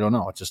 I don't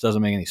know. It just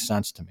doesn't make any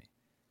sense to me.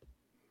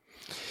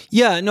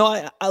 Yeah, no,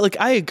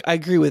 I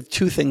agree with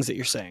two things that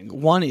you're saying.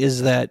 One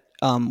is that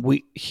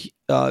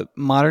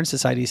modern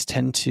societies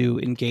tend to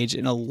engage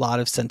in a lot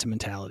of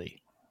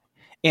sentimentality.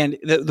 And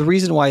the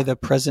reason why the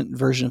present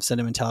version of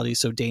sentimentality is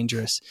so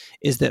dangerous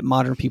is that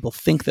modern people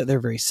think that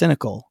they're very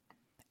cynical,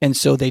 and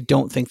so they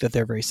don't think that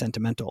they're very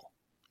sentimental.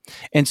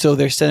 And so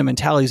their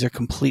sentimentalities are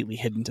completely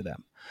hidden to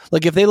them.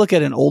 Like if they look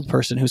at an old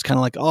person who's kind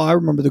of like, oh, I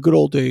remember the good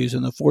old days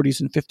in the 40s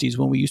and 50s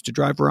when we used to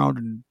drive around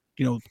and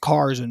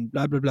cars and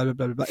blah, blah, blah, blah,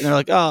 blah, blah. And they're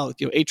like, oh,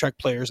 8-track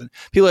players. And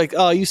people are like,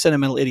 oh, you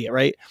sentimental idiot,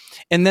 right?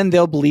 And then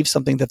they'll believe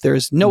something that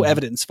there's no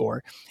evidence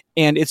for.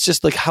 And it's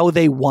just like how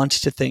they want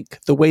to think,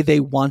 the way they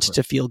want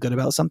to feel good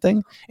about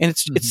something. And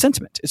it's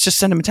sentiment. It's just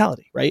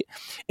sentimentality, right?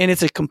 And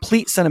it's a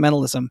complete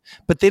sentimentalism,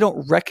 but they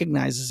don't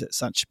recognize it as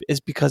such. It's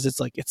because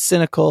it's like, it's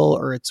cynical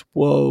or it's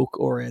woke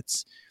or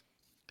it's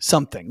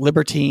something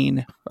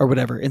libertine or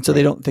whatever. And so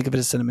they don't think of it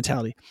as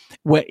sentimentality.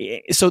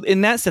 So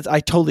in that sense, I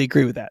totally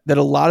agree with that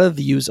a lot of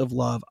the views of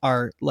love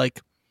are like,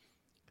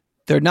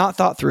 they're not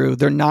thought through.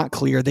 They're not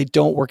clear. They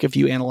don't work if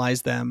you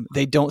analyze them.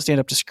 They don't stand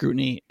up to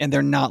scrutiny and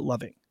they're not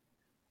loving.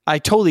 I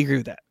totally agree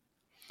with that.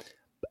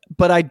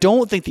 But I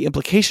don't think the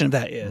implication of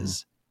that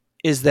is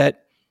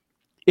that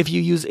if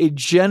you use a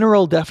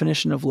general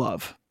definition of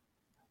love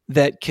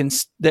that can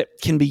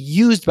be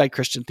used by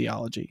Christian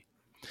theology,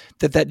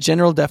 that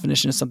general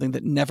definition is something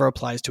that never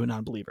applies to a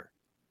non-believer.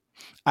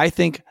 I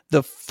think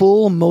the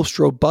full, most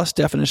robust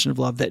definition of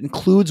love that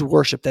includes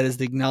worship, that is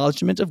the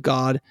acknowledgement of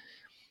God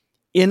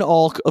in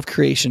all of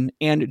creation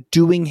and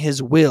doing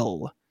his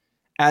will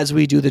as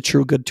we do the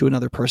true good to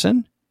another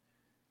person,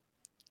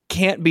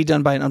 can't be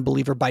done by an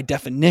unbeliever by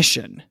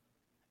definition.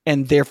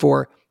 And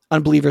therefore,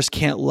 unbelievers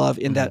can't love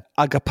in that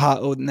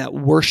agapao, in that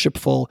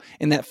worshipful,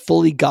 in that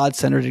fully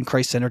God-centered and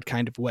Christ-centered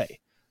kind of way.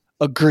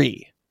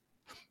 Agree.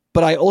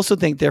 But I also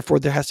think, therefore,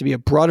 there has to be a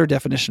broader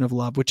definition of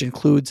love, which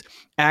includes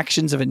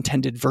actions of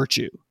intended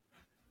virtue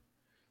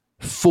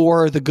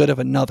for the good of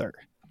another.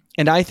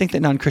 And I think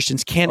that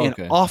non-Christians can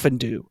and often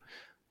do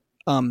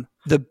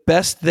the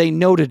best they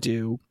know to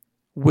do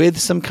with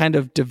some kind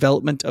of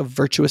development of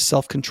virtuous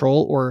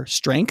self-control or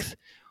strength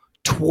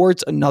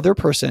towards another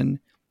person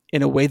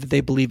in a way that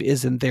they believe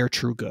is in their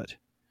true good.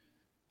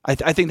 I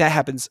think that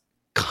happens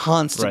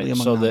constantly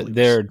among non-believers. So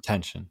their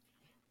tension.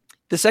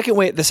 The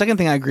second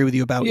thing I agree with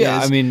you about is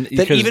that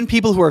because even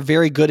people who are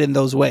very good in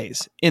those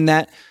ways, in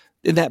that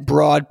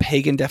broad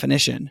pagan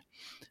definition,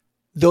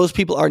 those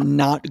people are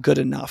not good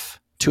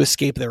enough to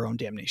escape their own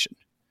damnation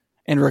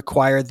and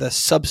require the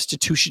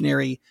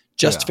substitutionary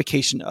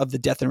justification of the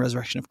death and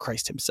resurrection of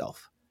Christ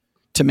himself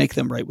to make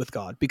them right with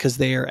God, because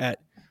they are at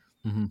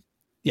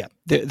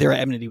they're at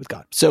enmity with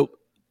God. So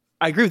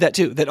I agree with that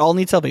too, that all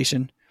need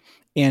salvation,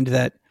 and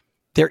that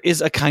there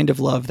is a kind of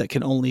love that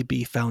can only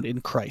be found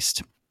in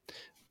Christ.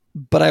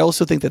 But I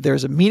also think that there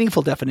is a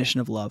meaningful definition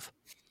of love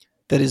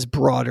that is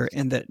broader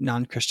and that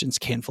non-Christians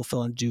can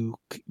fulfill and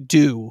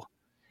do,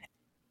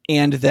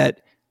 and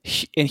that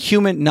in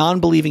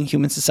non-believing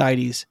human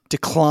societies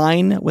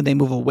decline when they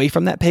move away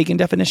from that pagan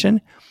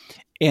definition,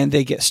 and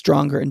they get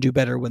stronger and do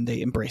better when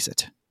they embrace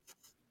it.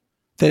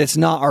 That it's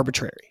not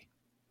arbitrary.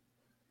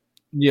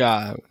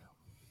 Yeah.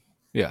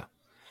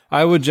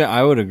 I would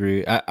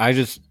agree.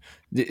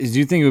 Do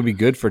you think it would be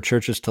good for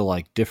churches to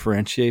like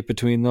differentiate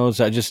between those?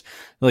 I just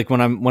like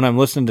when I'm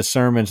listening to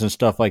sermons and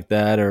stuff like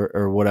that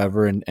or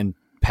whatever, and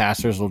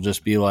pastors will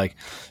just be like,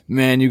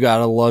 man, you got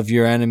to love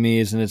your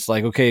enemies. And it's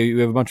like, okay, you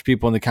have a bunch of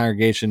people in the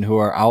congregation who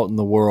are out in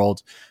the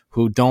world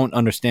who don't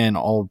understand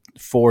all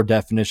 4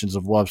 definitions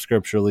of love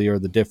scripturally, or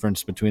the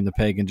difference between the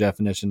pagan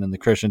definition and the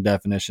Christian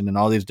definition and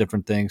all these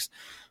different things.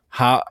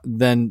 How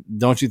then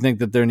don't you think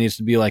that there needs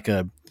to be like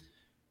a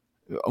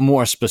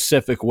more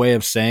specific way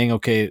of saying,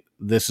 okay,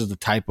 this is the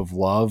type of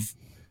love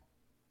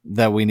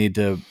that we need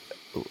to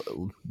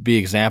be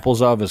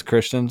examples of as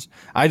Christians?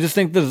 I just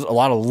think there's a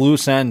lot of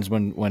loose ends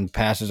when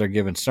pastors are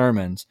giving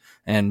sermons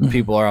and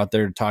people are out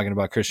there talking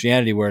about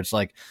Christianity, where it's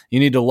like,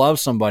 you need to love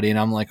somebody. And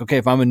I'm like, okay,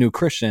 if I'm a new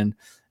Christian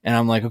and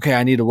I'm like, okay,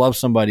 I need to love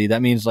somebody,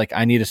 that means like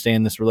I need to stay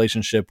in this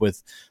relationship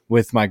with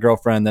my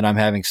girlfriend that I'm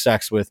having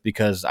sex with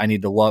because I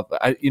need to love.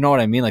 You know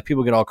what I mean? Like,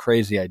 people get all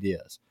crazy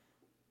ideas.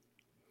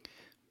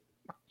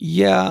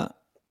 Yeah,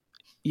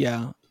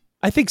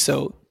 I think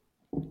so.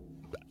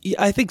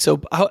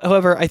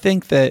 However, I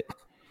think that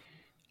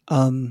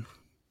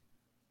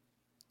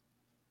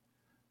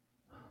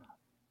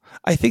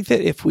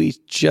if we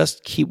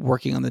just keep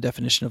working on the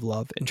definition of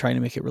love and trying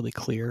to make it really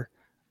clear,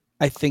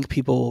 I think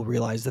people will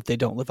realize that they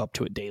don't live up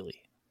to it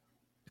daily,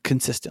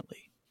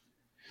 consistently.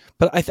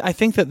 But I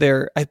think that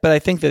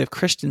if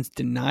Christians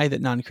deny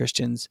that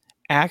non-Christians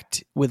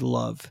act with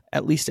love,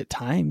 at least at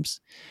times,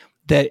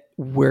 that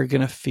it's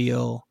going to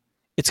feel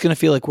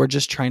like we're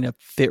just trying to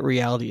fit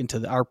reality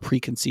into our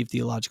preconceived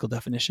theological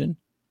definition.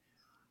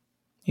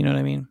 You know what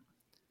I mean?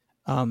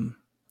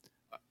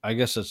 I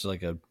guess it's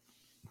like a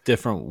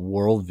different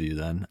worldview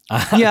then.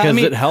 Yeah,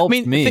 it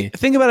helps me.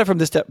 Think about it from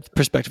this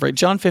perspective, right?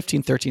 John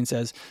 15:13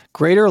 says,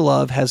 "Greater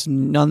love has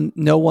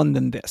no one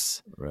than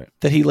this, right,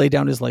 that he laid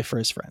down his life for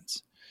his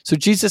friends." So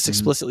Jesus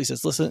explicitly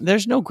says, listen,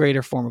 there's no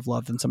greater form of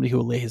love than somebody who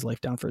will lay his life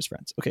down for his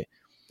friends. Okay.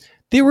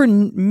 There were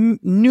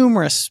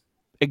numerous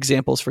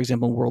examples, for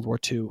example, in World War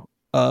II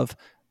of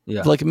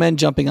like men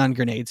jumping on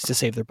grenades to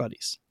save their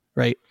buddies,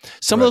 right?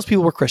 Some of those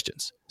people were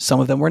Christians. Some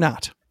of them were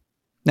not.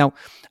 Now,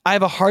 I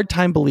have a hard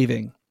time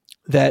believing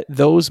that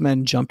those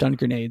men jumped on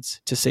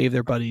grenades to save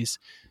their buddies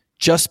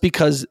just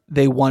because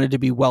they wanted to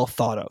be well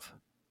thought of.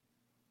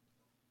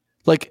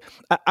 Like,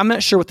 I'm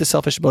not sure what the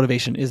selfish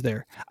motivation is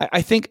there.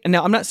 I think,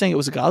 now I'm not saying it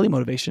was a godly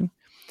motivation.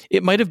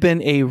 It might have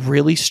been a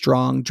really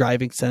strong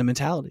driving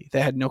sentimentality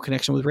that had no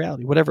connection with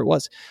reality, whatever it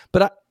was.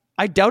 But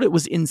I doubt it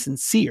was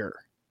insincere.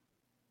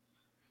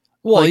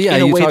 Well, like, yeah,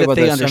 in a you way talk that about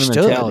they that understood.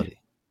 sentimentality.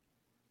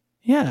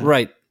 Yeah.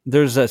 Right.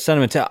 There's a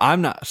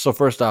sentimentality. So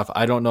first off,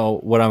 I don't know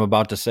what I'm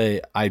about to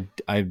say. I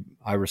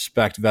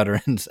respect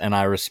veterans and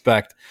I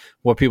respect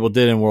what people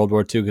did in World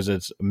War II because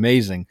it's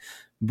amazing.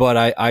 But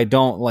I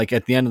don't, like,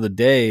 at the end of the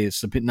day,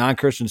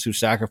 non-Christians who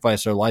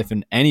sacrifice their life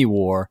in any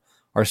war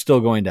are still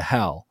going to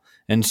hell.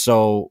 And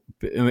so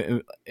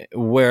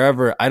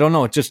wherever, I don't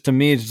know, it just, to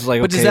me, it's just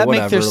like, but okay, does that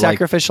whatever. make their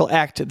sacrificial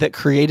act that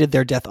created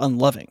their death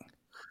unloving?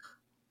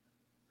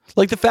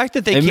 Like, the fact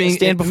that they can't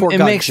stand before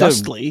God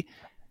justly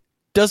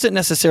doesn't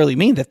necessarily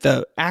mean that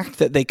the act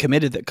that they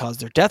committed that caused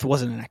their death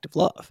wasn't an act of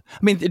love. I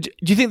mean, do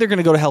you think they're going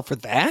to go to hell for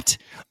that?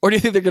 Or do you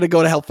think they're going to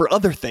go to hell for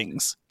other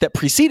things that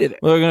preceded it?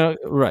 Well,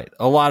 right.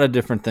 A lot of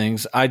different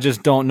things. I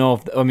just don't know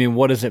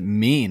what does it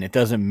mean? It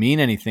doesn't mean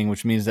anything,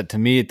 which means that to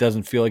me, it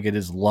doesn't feel like it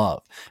is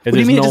love. What do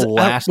you mean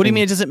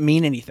it doesn't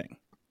mean anything?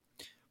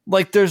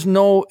 Like,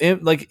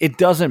 it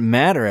doesn't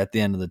matter at the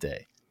end of the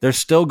day. They're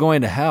still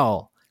going to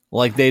hell.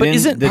 Like they but didn't.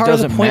 isn't It part of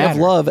the doesn't point matter. of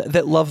love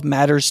that love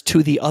matters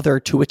to the other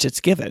to which it's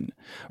given,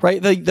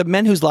 right? The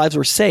men whose lives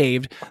were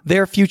saved,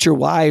 their future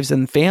wives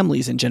and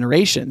families and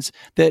generations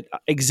that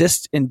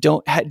exist and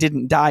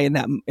didn't die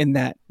in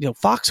that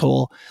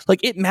foxhole. Like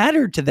it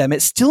mattered to them.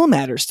 It still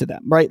matters to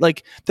them, right?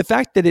 Like the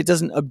fact that it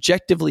doesn't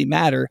objectively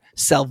matter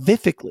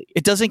salvifically,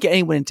 it doesn't get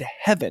anyone into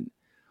heaven.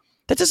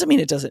 That doesn't mean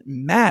it doesn't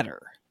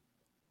matter.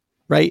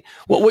 Right?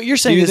 What you're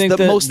saying is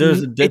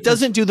it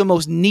doesn't do the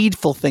most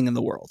needful thing in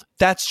the world.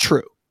 That's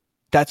true.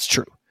 That's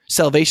true.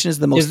 Salvation is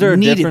the most needed thing.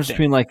 Is there a difference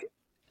between like,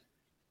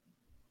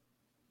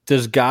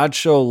 does God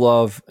show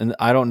love? And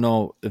I don't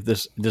know if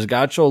does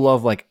God show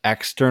love like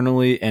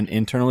externally and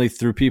internally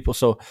through people?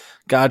 So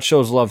God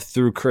shows love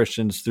through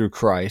Christians, through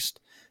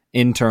Christ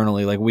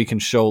internally. Like we can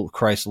show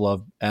Christ's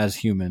love as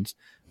humans.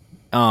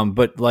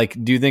 But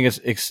like, do you think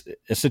it's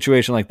a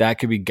situation like that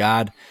could be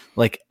God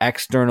like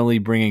externally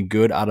bringing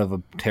good out of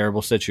a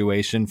terrible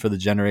situation for the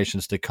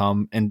generations to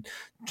come, and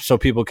so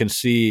people can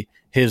see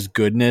His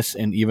goodness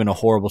in even a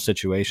horrible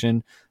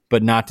situation,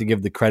 but not to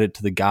give the credit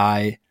to the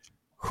guy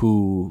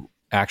who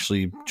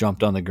actually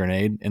jumped on the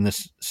grenade in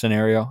this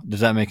scenario?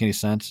 Does that make any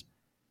sense?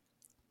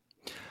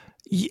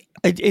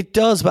 It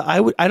does, but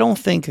I don't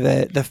think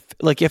that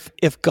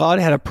if God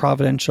had a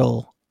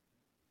providential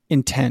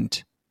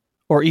intent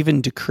or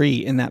even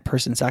decree in that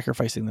person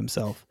sacrificing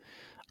themselves,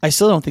 I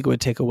still don't think it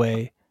would take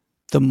away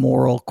the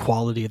moral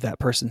quality of that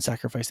person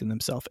sacrificing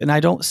themselves. And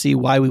I don't see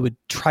why we would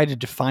try to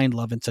define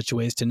love in such a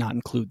way as to not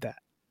include that.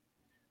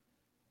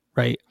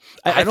 Right?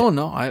 I don't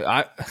know.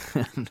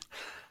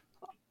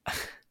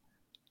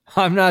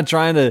 I'm not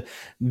trying to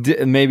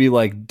maybe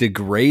like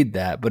degrade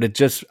that, but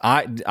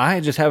I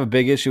just have a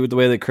big issue with the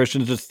way that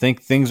Christians just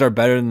think things are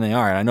better than they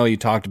are. And I know you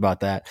talked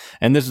about that.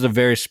 And this is a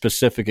very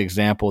specific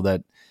example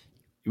that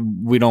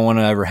we don't want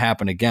to ever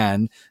happen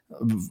again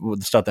with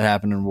the stuff that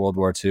happened in World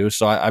War II.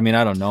 So I mean,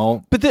 I don't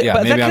know. But that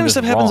kind of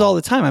stuff happens all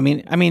the time. I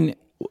mean,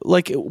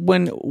 like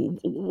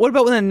what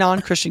about when a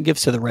non-Christian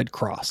gives to the Red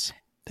Cross?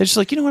 They're just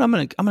like, you know what,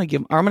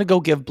 I'm gonna go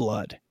give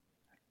blood,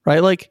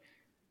 right? Like,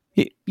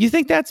 you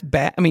think that's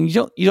bad? I mean,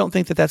 you don't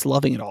think that that's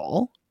loving at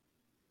all?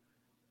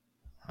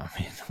 I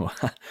mean,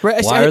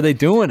 why are they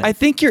doing it? I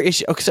think your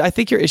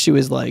issue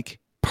is like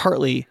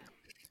partly,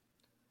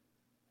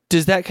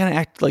 does that kind of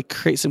act like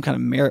create some kind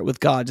of merit with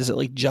God? Does it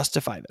like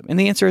justify them? And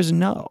the answer is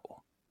no.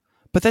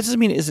 But that doesn't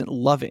mean it isn't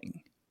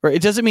loving, right?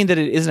 It doesn't mean that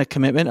it isn't a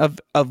commitment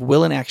of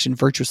will and action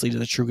virtuously to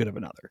the true good of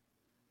another,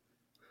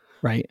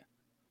 right?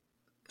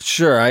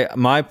 Sure.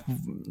 My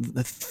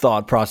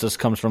thought process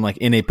comes from like,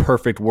 in a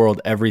perfect world,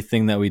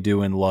 everything that we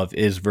do in love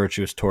is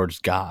virtuous towards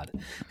God.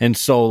 And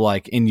so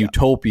like in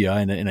utopia,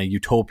 in a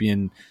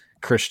utopian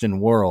Christian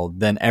world,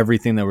 then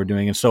everything that we're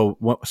doing. And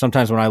so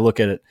sometimes when I look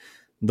at it,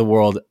 the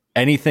world,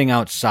 anything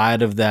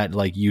outside of that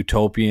like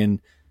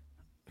utopian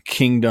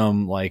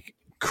kingdom, like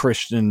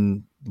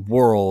Christian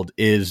world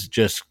is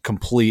just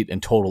complete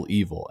and total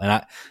evil.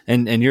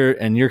 And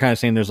you're kind of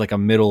saying there's like a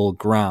middle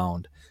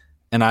ground.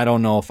 And I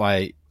don't know if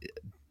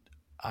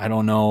I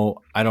don't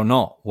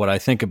know what I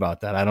think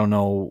about that. I don't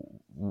know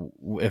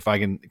if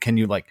can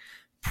you like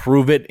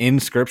prove it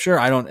in scripture?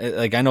 I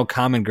know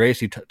common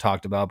grace you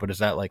talked about, but is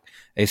that like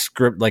a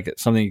script, like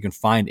something you can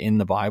find in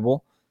the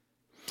Bible?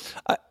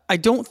 I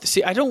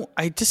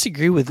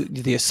disagree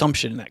with the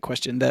assumption in that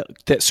question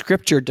that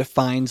scripture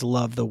defines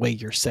love the way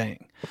you're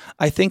saying.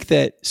 I think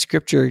that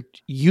scripture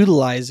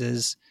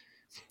utilizes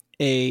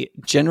a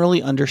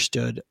generally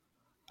understood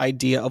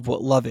idea of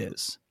what love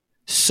is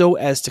so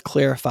as to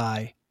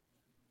clarify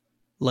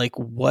like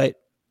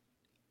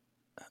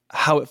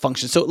how it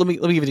functions. So let me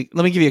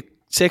give you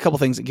say a couple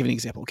things and give an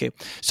example. Okay.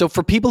 So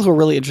for people who are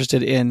really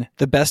interested in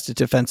the best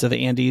defense of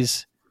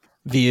Andy's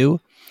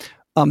view,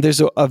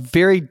 there's a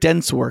very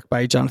dense work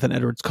by Jonathan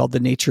Edwards called The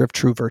Nature of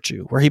True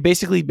Virtue, where he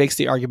basically makes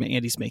the argument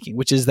Andy's making,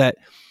 which is that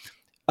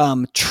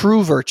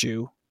true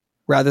virtue,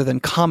 rather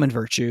than common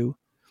virtue,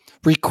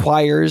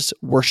 requires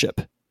worship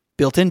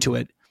built into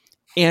it,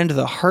 and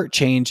the heart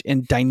change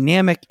and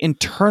dynamic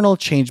internal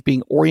change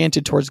being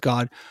oriented towards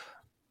God,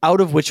 out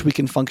of which we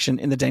can function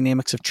in the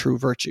dynamics of true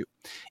virtue.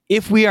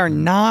 If we are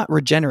not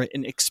regenerate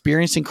and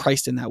experiencing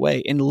Christ in that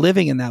way and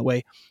living in that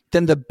way,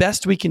 then the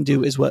best we can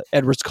do is what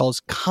Edwards calls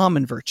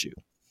common virtue.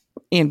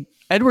 And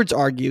Edwards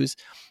argues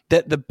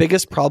that the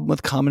biggest problem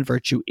with common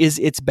virtue is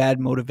its bad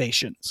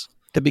motivations.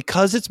 That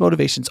because its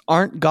motivations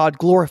aren't God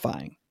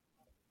glorifying,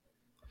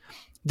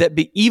 that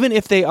even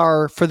if they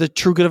are for the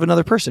true good of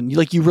another person,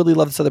 you really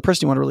love this other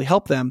person, you want to really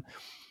help them,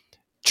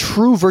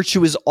 true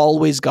virtue is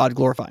always God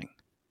glorifying.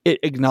 It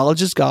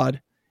acknowledges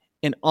God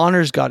and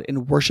honors God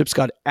and worships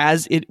God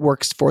as it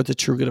works for the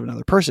true good of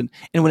another person.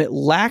 And when it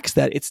lacks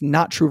that, it's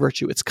not true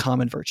virtue, it's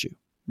common virtue,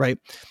 right?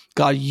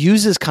 God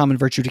uses common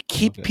virtue to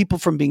keep people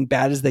from being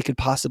bad as they could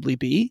possibly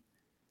be,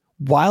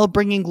 while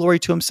bringing glory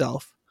to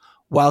himself,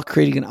 while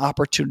creating an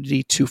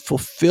opportunity to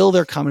fulfill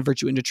their common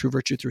virtue into true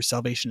virtue through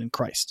salvation in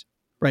Christ,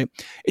 right?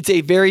 It's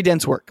a very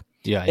dense work.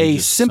 Yeah. A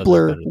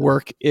simpler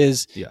work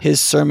is his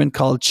sermon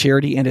called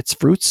Charity and Its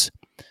Fruits,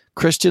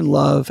 Christian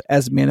Love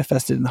as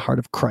Manifested in the Heart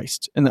of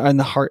Christ, in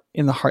the heart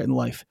and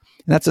life.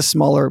 And that's a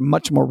smaller,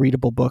 much more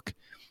readable book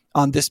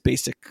on this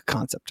basic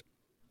concept.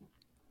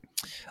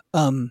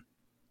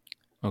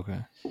 Okay.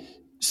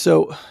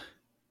 So,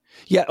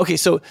 yeah. Okay.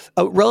 So,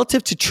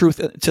 relative to truth,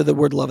 to the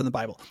word love in the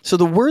Bible. So,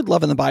 the word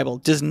love in the Bible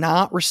does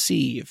not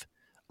receive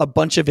a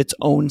bunch of its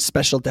own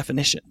special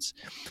definitions.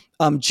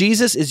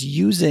 Jesus is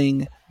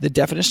using the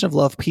definition of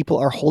love people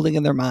are holding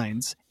in their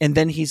minds, and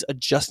then he's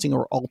adjusting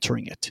or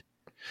altering it.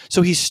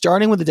 So he's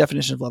starting with the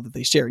definition of love that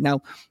they share.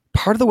 Now,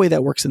 part of the way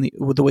that works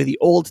with the way the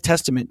Old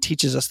Testament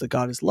teaches us that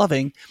God is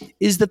loving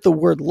is that the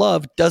word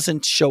love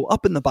doesn't show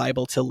up in the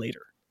Bible till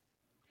later.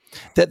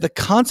 That the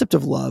concept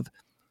of love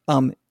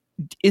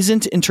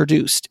isn't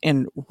introduced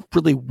and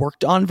really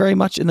worked on very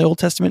much in the Old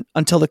Testament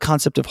until the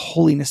concept of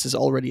holiness is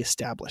already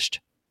established.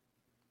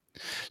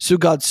 So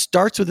God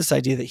starts with this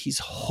idea that he's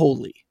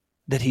holy,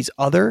 that he's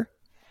other,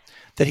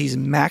 that he's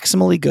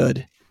maximally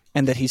good,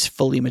 and that he's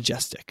fully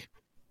majestic,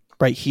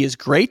 right? He is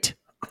great,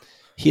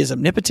 he is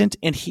omnipotent,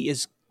 and he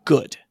is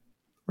good,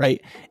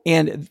 right?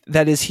 And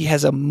that is, he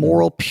has a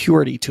moral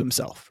purity to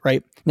himself,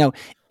 right? Now,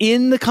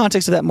 in the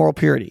context of that moral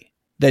purity,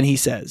 then he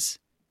says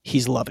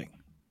he's loving.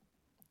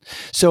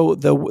 So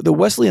the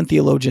Wesleyan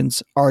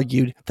theologians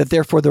argued that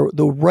therefore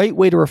the right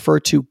way to refer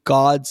to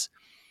God's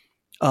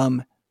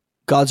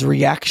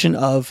reaction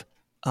of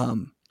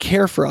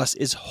care for us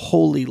is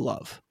holy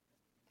love.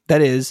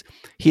 That is,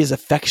 he is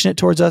affectionate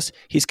towards us.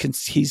 He's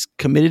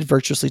committed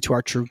virtuously to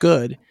our true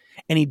good,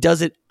 and he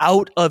does it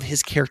out of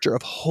his character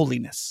of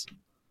holiness.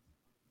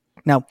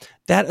 Now,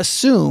 that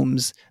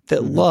assumes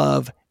that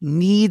love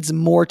needs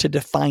more to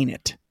define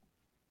it,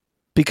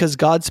 because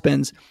God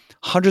spends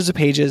hundreds of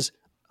pages,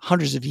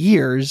 hundreds of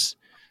years,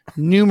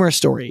 numerous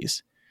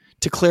stories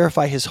to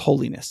clarify his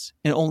holiness.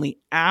 And only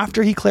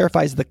after he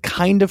clarifies the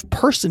kind of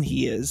person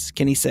he is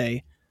can he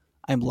say,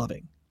 I'm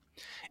loving.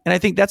 And I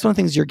think that's one of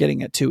the things you're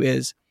getting at too,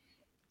 is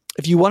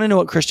if you want to know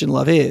what Christian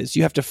love is,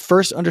 you have to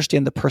first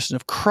understand the person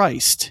of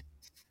Christ,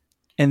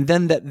 and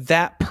then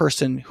that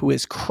person who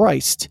is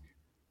Christ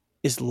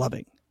is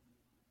loving,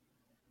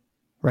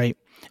 right?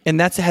 And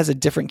that has a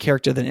different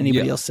character than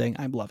anybody else saying,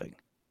 I'm loving.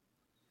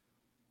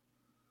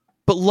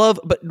 But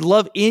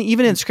love,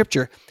 even in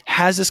Scripture,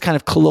 has this kind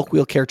of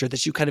colloquial character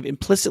that you kind of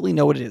implicitly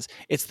know what it is.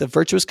 It's the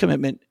virtuous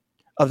commitment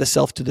of the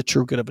self to the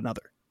true good of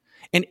another.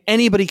 And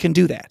anybody can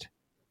do that.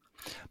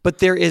 But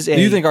there is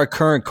Do you think our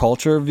current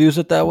culture views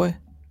it that way?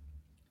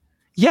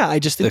 Yeah, I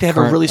just think they have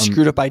a really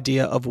screwed up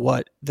idea of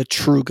what the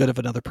true good of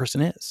another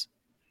person is.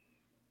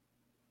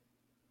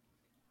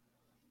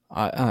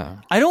 I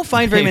don't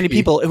find very many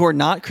people who are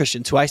not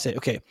Christians who I say,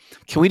 okay,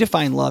 can we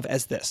define love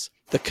as this?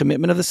 The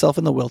commitment of the self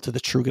and the will to the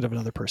true good of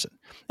another person.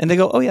 And they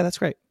go, oh yeah, that's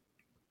great.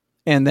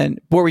 And then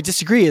where we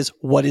disagree is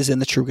what is in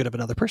the true good of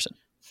another person.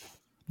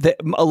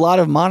 A lot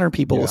of modern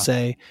people will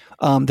say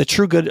the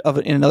true good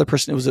in another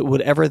person is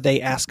whatever they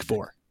ask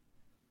for.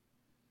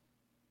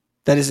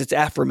 That is, it's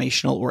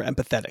affirmational or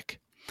empathetic.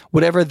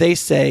 Whatever they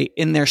say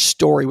in their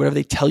story, whatever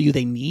they tell you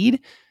they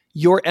need,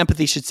 your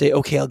empathy should say,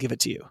 okay, I'll give it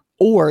to you.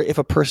 Or if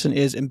a person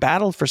is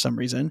embattled for some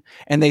reason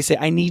and they say,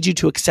 I need you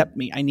to accept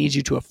me, I need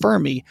you to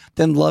affirm me,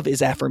 then love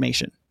is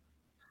affirmation.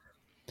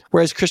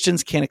 Whereas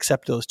Christians can't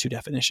accept those two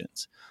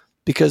definitions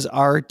because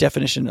our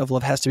definition of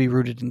love has to be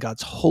rooted in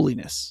God's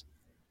holiness,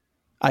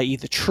 i.e.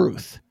 the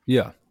truth.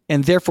 Yeah.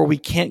 And therefore we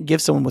can't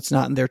give someone what's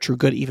not in their true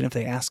good, even if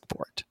they ask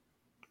for it.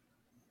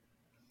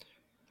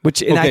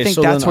 I think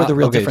that's where the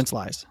real difference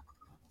lies.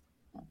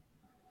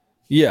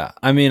 Yeah.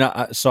 I mean,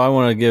 so I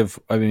want to give,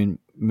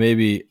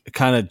 maybe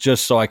kind of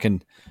just so I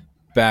can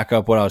back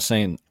up what I was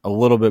saying a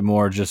little bit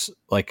more, just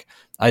like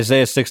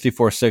Isaiah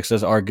 64:6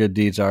 says, our good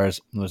deeds are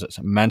as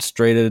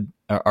menstruated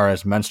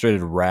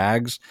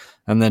rags.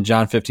 And then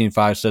John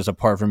 15:5 says,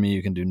 apart from me,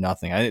 you can do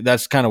nothing.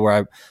 That's kind of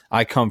where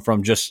I come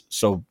from, just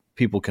so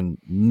people can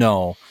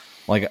know,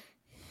 like,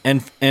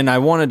 and I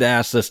wanted to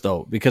ask this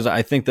though, because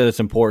I think that it's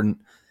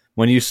important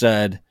when you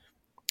said,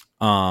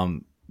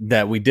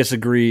 that we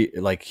disagree,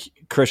 like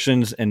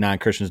Christians and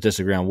non-Christians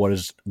disagree on what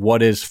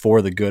is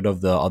for the good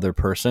of the other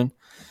person.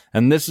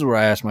 And this is where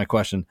I ask my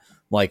question,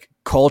 like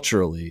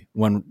culturally,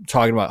 when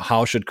talking about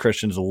how should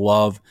Christians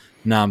love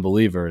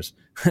non-believers,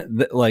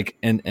 like,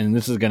 and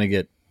this is going to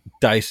get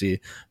dicey,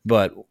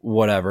 but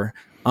whatever.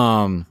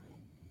 Then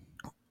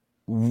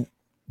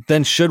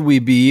should we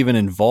be even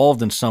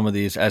involved in some of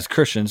these as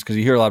Christians? Because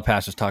you hear a lot of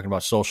pastors talking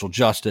about social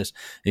justice.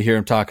 You hear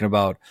them talking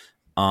about,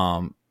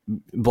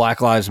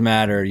 Black Lives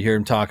Matter. You hear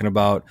him talking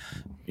about,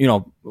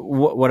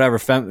 whatever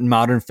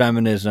modern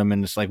feminism,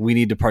 and it's like we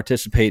need to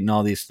participate in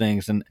all these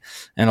things, and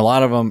a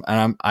lot of them.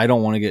 And I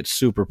don't want to get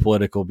super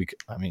political because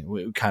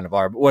we kind of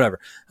are, but whatever.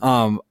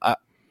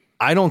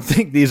 I don't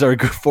think these are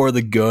good for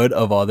the good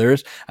of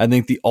others. I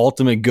think the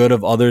ultimate good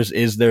of others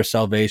is their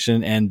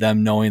salvation and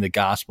them knowing the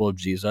gospel of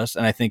Jesus.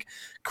 And I think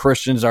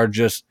Christians are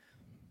just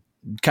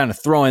kind of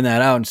throwing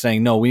that out and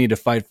saying, no, we need to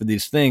fight for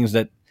these things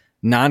that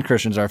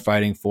non-Christians are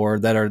fighting for,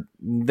 that are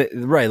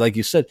right. Like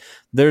you said,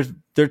 they're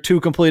two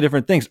completely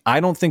different things.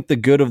 I don't think the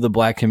good of the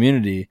Black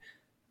community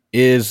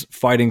is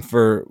fighting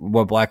for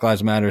what Black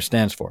Lives Matter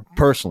stands for.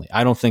 Personally,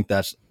 I don't think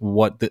that's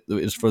what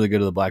is for the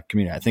good of the Black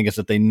community. I think it's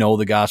that they know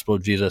the gospel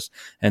of Jesus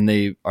and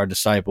they are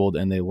discipled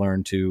and they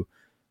learn to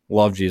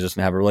love Jesus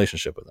and have a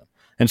relationship with him.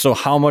 And so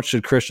how much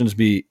should Christians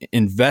be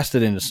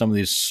invested into some of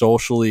these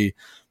socially,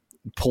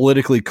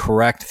 politically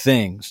correct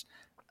things?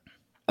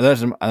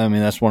 That's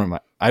one of my,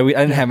 I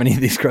didn't have any of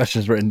these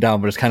questions written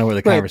down, but it's kind of where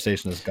the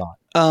conversation has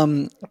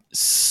gone.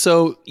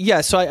 So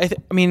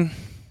I mean,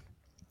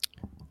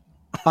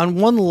 on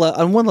one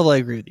level, I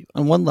agree with you.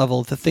 On one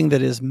level, the thing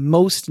that is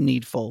most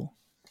needful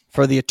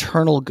for the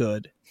eternal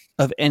good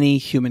of any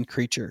human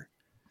creature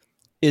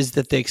is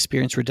that they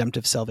experience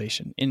redemptive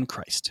salvation in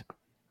Christ.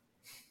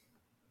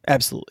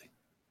 Absolutely.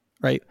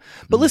 Right.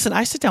 But listen,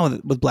 I sit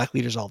down with Black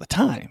leaders all the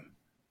time.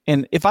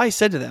 And if I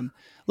said to them,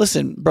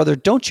 listen, brother,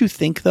 don't you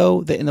think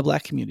though that in the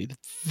Black community,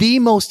 the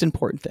most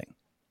important thing,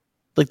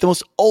 like the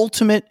most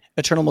ultimate,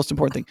 eternal, most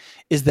important thing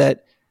is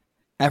that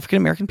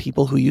African-American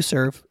people who you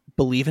serve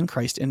believe in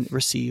Christ and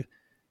receive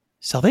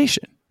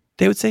salvation?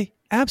 They would say,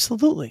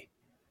 absolutely.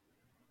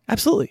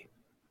 Absolutely.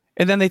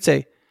 And then they'd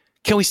say,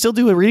 can we still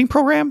do a reading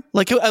program?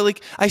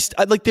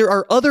 There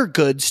are other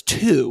goods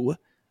too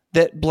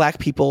that Black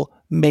people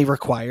may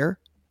require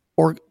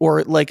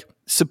or like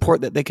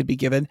support that they could be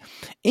given.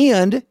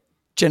 And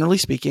generally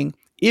speaking,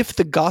 if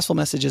the gospel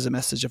message is a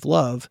message of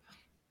love,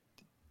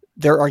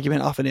 their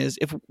argument often is,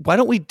 why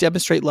don't we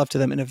demonstrate love to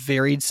them in a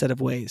varied set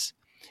of ways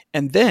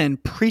and then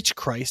preach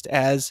Christ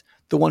as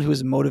the one who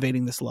is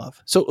motivating this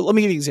love? So let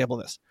me give you an example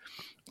of this.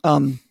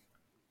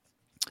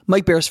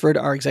 Mike Beresford,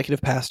 our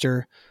executive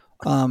pastor,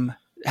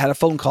 had a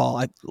phone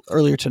call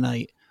earlier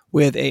tonight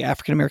with a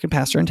African-American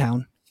pastor in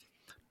town,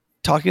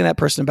 talking to that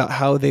person about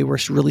how they were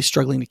really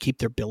struggling to keep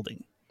their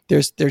building.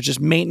 There's just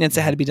maintenance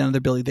that had to be done in their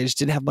building. They just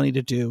didn't have money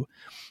to do.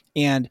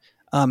 And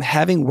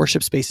having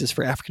worship spaces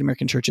for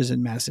African-American churches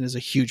in Madison is a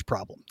huge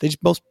problem.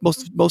 Most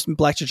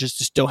Black churches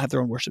just don't have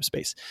their own worship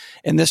space.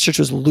 And this church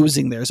was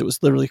losing theirs. It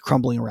was literally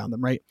crumbling around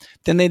them, right?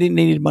 Then they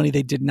needed money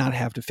they did not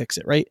have to fix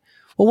it, right?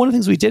 Well, one of the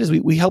things we did is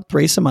we helped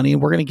raise some money,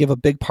 and we're going to give a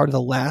big part of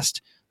the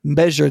last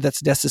measure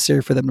that's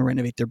necessary for them to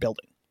renovate their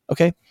building.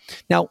 Okay.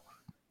 Now,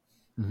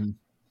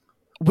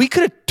 we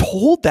could have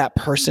told that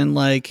person,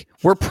 like,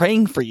 we're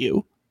praying for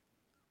you,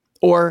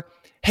 or,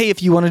 hey,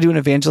 if you want to do an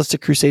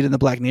evangelistic crusade in the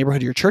Black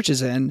neighborhood your church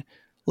is in,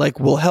 like,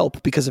 we'll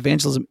help, because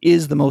evangelism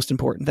is the most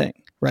important thing.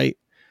 Right.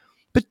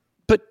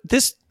 But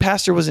this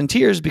pastor was in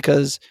tears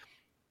because,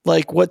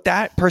 like, what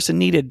that person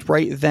needed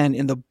right then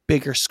in the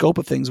bigger scope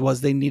of things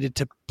was they needed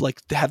to,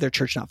 like, to have their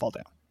church not fall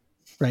down.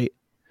 Right.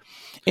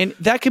 And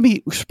that can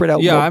be spread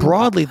out more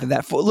broadly than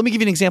that. Let me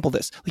give you an example of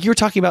this. Like you were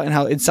talking about, and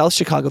how in South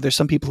Chicago, there's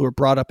some people who are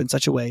brought up in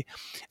such a way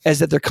as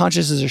that their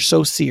consciences are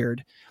so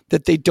seared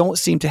that they don't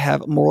seem to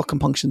have moral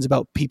compunctions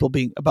about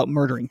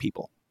murdering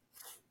people.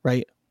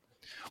 Right.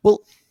 Well,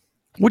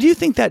 what do you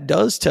think that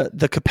does to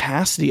the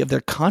capacity of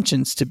their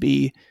conscience to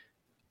be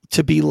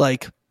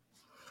like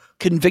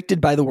convicted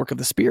by the work of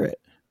the Spirit?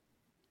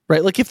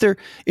 Right. Like if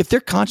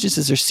their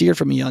consciences are seared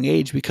from a young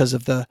age because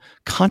of the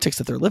context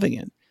that they're living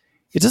in,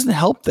 it doesn't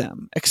help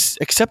them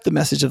accept the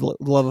message of the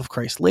love of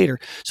Christ later.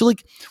 So,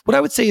 like, what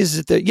I would say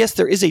is that yes,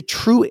 there is a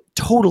true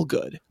total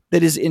good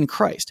that is in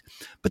Christ,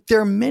 but there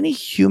are many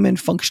human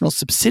functional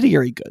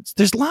subsidiary goods.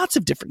 There's lots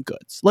of different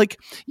goods. Like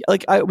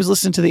I was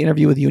listening to the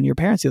interview with you and your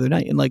parents the other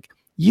night, and like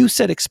you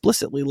said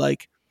explicitly,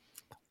 like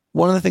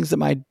one of the things that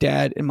my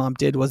dad and mom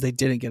did was they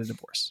didn't get a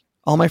divorce.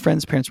 All my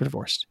friends' parents were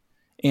divorced,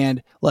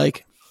 and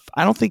like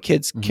I don't think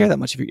kids care that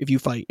much if you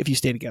fight, if you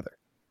stay together.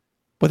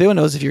 What they want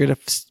to know is if you're going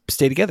to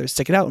stay together,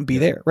 stick it out and be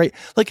there, right?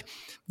 Like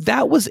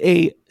that was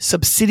a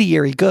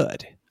subsidiary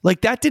good.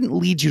 Like that didn't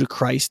lead you to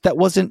Christ. That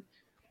wasn't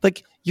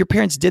like your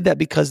parents did that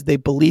because they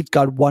believed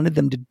God wanted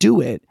them to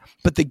do it.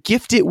 But the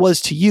gift it was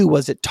to you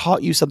was it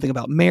taught you something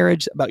about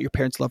marriage, about your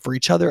parents' love for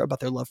each other, about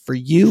their love for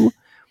you,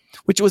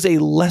 which was a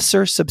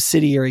lesser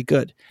subsidiary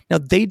good. Now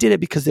they did it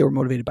because they were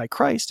motivated by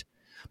Christ,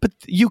 but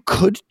you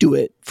could do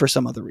it for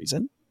some other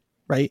reason.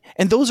 Right.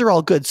 And those are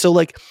all good.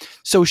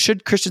 So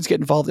should Christians get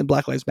involved in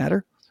Black Lives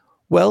Matter?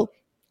 Well,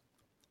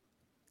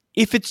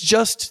 if it's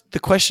just the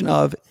question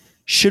of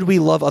should we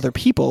love other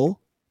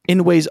people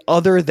in ways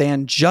other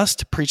than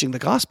just preaching the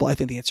gospel, I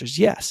think the answer is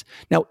yes.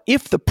 Now,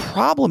 if the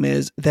problem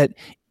is that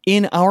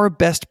in our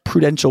best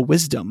prudential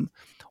wisdom,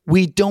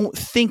 we don't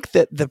think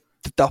that the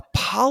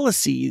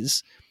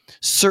policies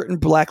certain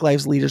Black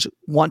Lives leaders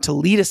want to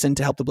lead us in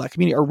to help the Black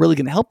community are really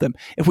going to help them,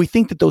 if we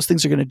think that those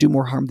things are going to do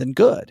more harm than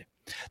good,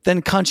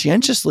 then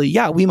conscientiously,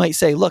 yeah, we might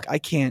say, look, I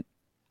can't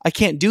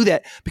do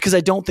that because I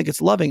don't think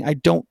it's loving. I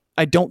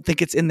don't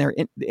think it's in their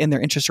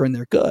interest or in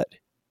their good.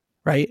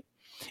 Right.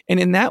 And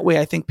in that way,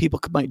 I think people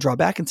might draw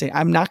back and say,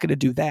 I'm not going to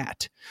do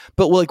that.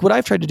 But like what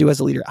I've tried to do as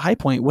a leader at High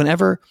Point,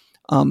 whenever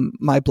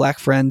my Black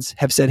friends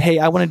have said, hey,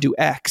 I want to do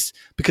X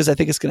because I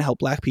think it's going to help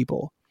Black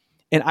people,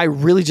 and I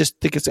really just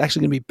think it's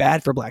actually going to be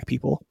bad for Black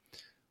people,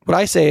 what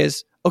I say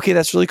is, okay,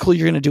 that's really cool.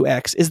 You're going to do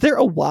X. Is there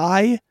a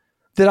Y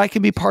that I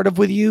can be part of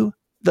with you?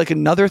 Like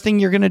another thing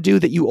you're going to do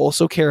that you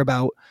also care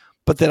about,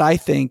 but that I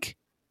think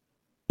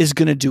is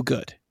going to do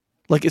good.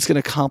 Like it's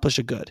going to accomplish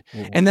a good.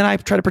 And then I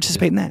try to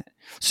participate in that.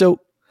 So,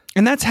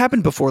 and that's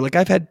happened before. Like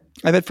I've had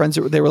friends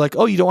that they were like,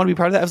 oh, you don't want to be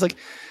part of that? I was like,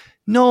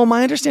 no,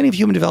 my understanding of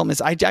human development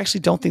is I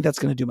actually don't think that's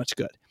going to do much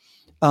good.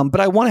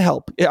 But I want to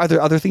help. Are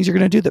there other things you're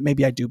going to do that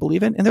maybe I do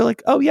believe in? And they're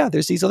like, oh yeah,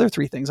 there's these other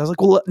 3 things. I was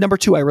like, well, number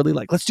 2, I really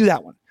like, let's do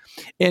that one.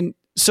 And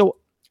so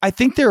I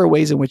think there are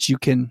ways in which you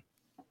can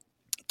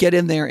get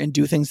in there and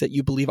do things that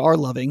you believe are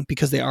loving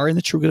because they are in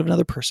the true good of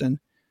another person.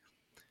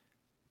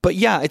 But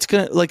yeah, it's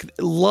going to like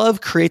love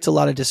creates a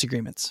lot of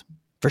disagreements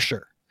for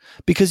sure,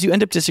 because you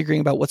end up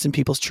disagreeing about what's in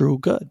people's true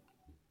good.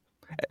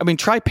 I mean,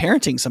 try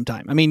parenting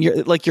sometime. I mean,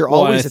 you're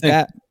always at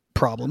that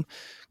problem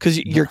because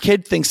your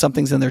kid thinks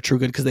something's in their true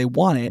good because they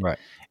want it. Right.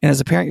 And as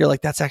a parent, you're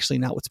like, that's actually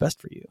not what's best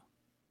for you.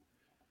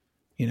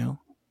 You know?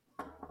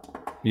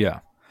 Yeah.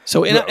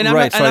 So, I'm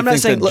not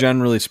saying that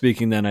generally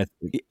speaking, then Andy,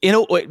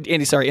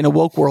 in a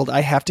woke world,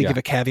 I have to give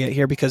a caveat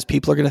here because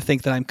people are going to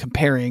think that I'm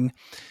comparing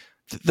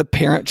the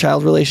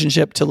parent-child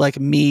relationship to like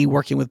me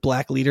working with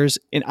Black leaders,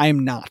 and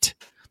I'm not.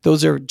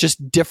 Those are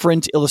just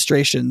different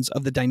illustrations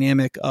of the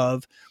dynamic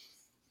of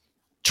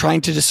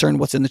trying to discern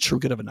what's in the true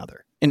good of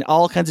another. And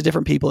all kinds of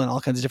different people and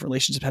all kinds of different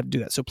relationships have to do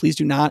that. So please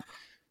do not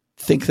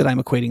think that I'm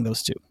equating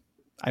those two.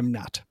 I'm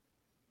not.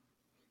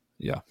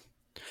 Yeah.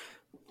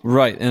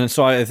 Right. And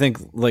so I think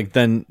like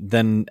then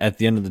at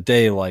the end of the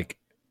day, like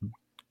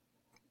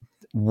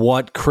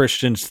what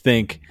Christians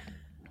think,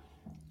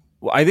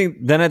 I think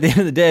then at the end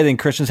of the day, I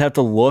think Christians have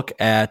to look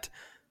at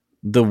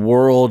the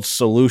world's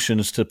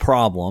solutions to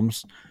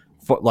problems.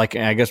 Like,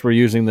 I guess we're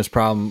using this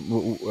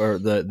problem or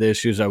the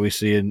issues that we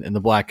see in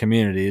the Black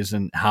communities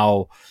and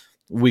how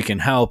we can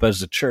help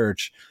as a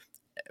church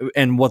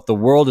and what the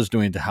world is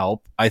doing to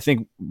help. I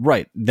think,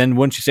 right. Then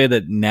once you say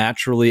that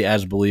naturally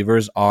as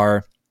believers,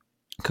 our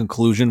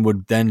conclusion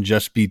would then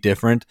just be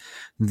different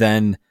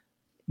than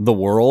the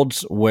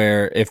world's,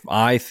 where if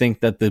I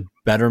think that the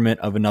betterment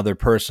of another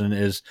person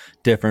is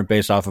different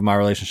based off of my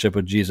relationship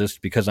with Jesus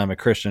because I'm a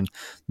Christian,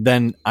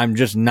 then I'm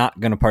just not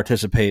going to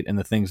participate in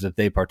the things that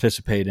they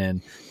participate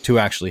in to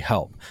actually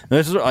help. And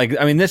this is like,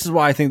 I mean, this is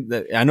why I think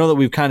that I know that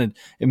we've kind of,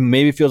 it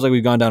maybe feels like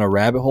we've gone down a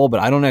rabbit hole, but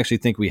I don't actually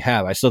think we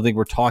have. I still think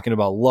we're talking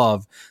about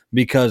love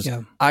because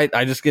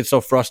I just get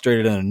so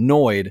frustrated and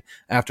annoyed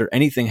after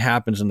anything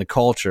happens in the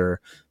culture.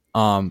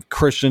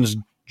 Christians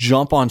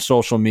jump on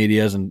social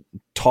medias and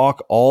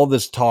talk all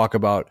this talk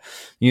about,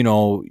 you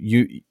know,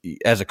 you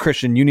as a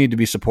Christian, you need to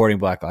be supporting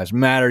Black Lives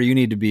Matter. You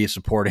need to be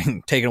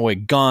supporting taking away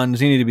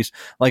guns. You need to be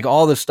like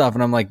all this stuff.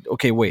 And I'm like,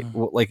 okay, wait,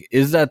 like,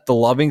 is that the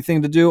loving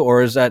thing to do?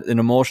 Or is that an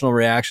emotional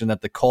reaction that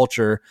the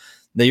culture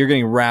that you're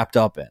getting wrapped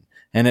up in?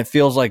 And it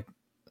feels like,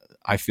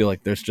 I feel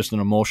like there's just an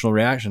emotional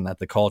reaction that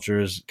the culture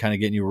is kind of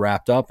getting you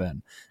wrapped up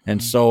in.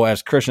 And so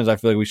as Christians, I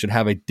feel like we should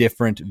have a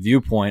different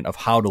viewpoint of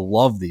how to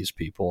love these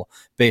people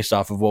based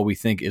off of what we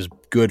think is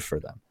good for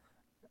them.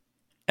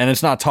 And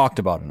it's not talked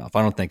about enough.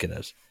 I don't think it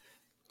is.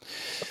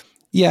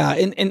 Yeah.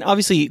 And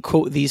obviously,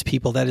 quote, these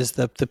people, that is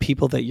the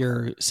people that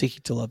you're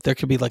seeking to love. There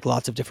could be like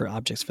lots of different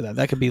objects for that.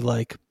 That could be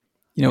like,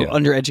 you know,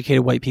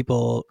 undereducated white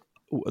people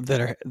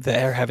that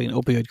are having an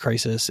opioid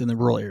crisis in the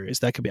rural areas.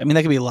 That could be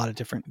a lot of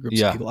different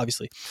groups of people,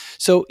 obviously.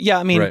 So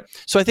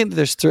so I think that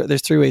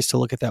there's 3 ways to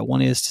look at that.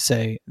 One is to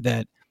say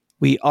that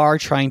we are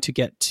trying to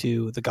get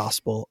to the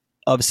gospel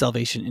of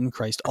salvation in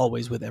Christ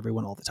always with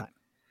everyone all the time.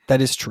 That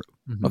is true.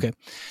 Mm-hmm. Okay.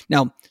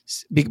 Now,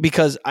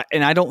 because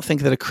I don't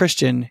think that a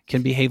Christian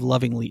can behave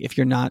lovingly if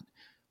you're not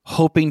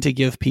hoping to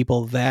give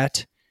people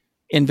that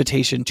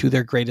invitation to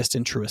their greatest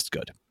and truest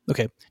good.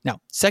 Okay.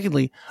 Now,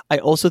 secondly, I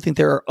also think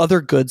there are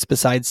other goods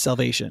besides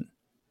salvation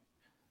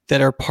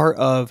that are part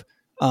of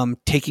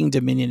taking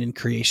dominion in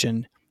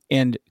creation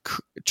and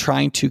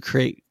trying to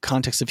create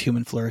contexts of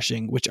human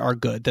flourishing, which are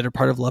good, that are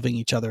part of loving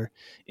each other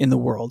in the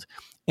world.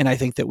 And I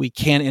think that we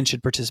can and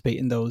should participate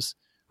in those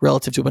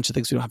relative to a bunch of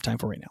things we don't have time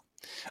for right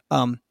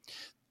now.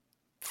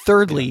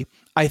 Thirdly,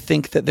 I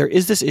think that there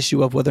is this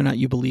issue of whether or not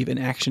you believe an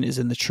action is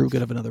in the true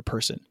good of another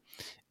person.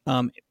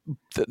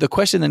 The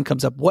question then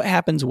comes up, what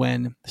happens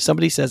when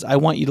somebody says, I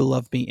want you to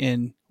love me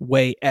in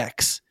way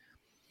X,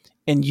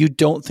 and you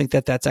don't think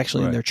that that's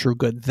actually in their true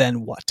good,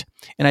 then what?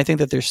 And I think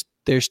that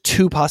there's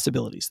 2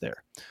 possibilities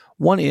there.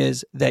 One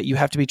is that you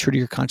have to be true to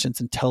your conscience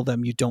and tell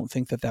them you don't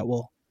think that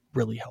will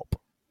really help,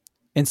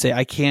 and say,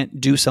 I can't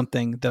do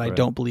something that I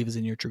don't believe is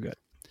in your true good.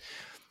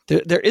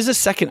 There is a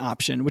second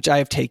option, which I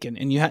have taken,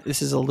 and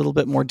this is a little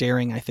bit more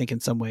daring, I think, in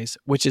some ways,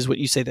 which is what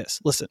you say this.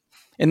 Listen,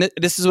 and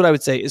this is what I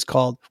would say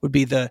would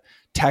be the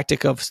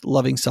tactic of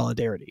loving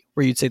solidarity,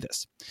 where you'd say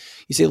this.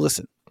 You say,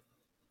 listen,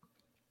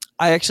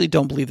 I actually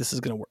don't believe this is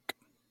going to work.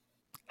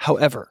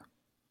 However,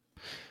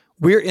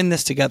 we're in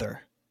this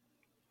together,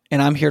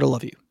 and I'm here to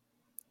love you.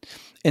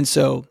 And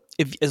so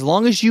as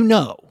long as you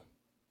know,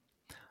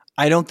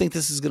 I don't think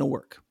this is going to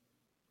work,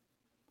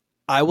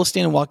 I will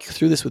stand and walk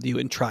through this with you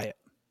and try it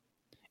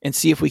and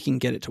see if we can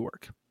get it to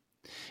work.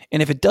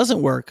 And if it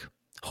doesn't work,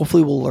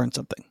 hopefully we'll learn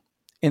something,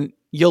 and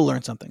you'll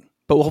learn something,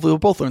 but hopefully we'll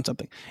both learn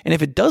something. And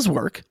if it does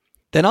work,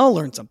 then I'll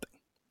learn something.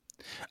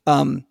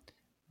 And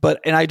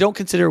I don't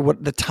consider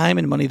what the time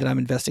and money that I'm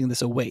investing in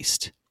this a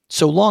waste.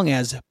 so long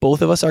as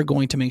both of us are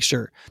going to make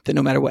sure that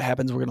no matter what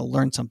happens, we're going to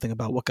learn something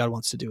about what God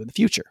wants to do in the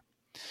future.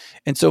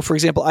 And so, for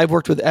example, I've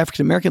worked with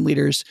African-American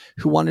leaders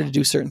who wanted to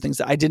do certain things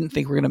that I didn't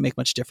think were going to make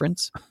much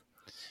difference,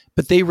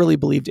 but they really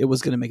believed it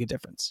was going to make a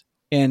difference.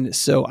 And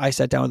so I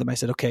sat down with them. I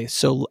said, okay,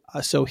 so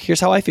here's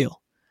how I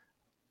feel.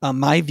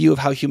 My view of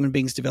how human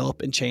beings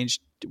develop and change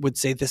would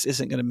say this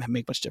isn't going to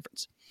make much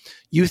difference.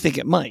 You think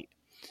it might,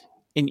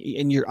 and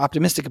you're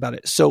optimistic about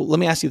it. So let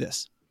me ask you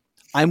this.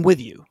 I'm with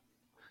you.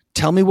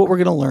 Tell me what we're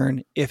going to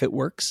learn if it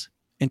works,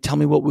 and tell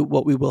me what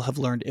we will have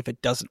learned if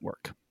it doesn't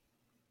work.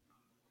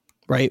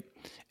 Right?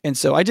 And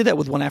so I did that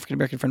with one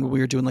African-American friend when we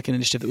were doing like an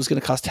initiative that was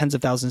going to cost tens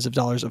of thousands of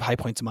dollars of High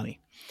Points money.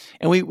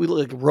 And we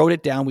like wrote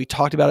it down. We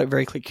talked about it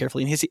very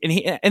carefully. And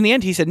he, in the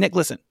end, he said, Nick,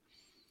 listen,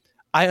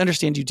 I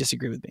understand you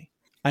disagree with me.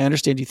 I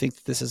understand you think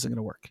that this isn't going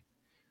to work.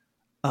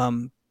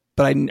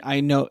 But I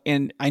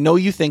know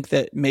you think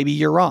that maybe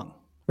you're wrong,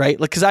 right?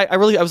 Like, cause I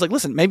was like,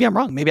 listen, maybe I'm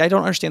wrong. Maybe I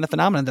don't understand the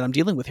phenomenon that I'm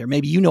dealing with here.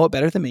 Maybe you know it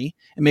better than me,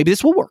 and maybe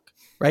this will work.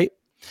 Right.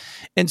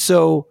 And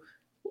so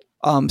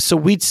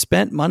we'd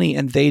spent money,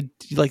 and they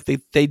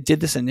did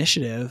this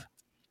initiative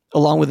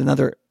along with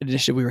another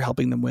initiative we were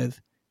helping them with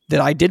that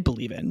I did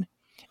believe in.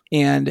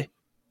 And,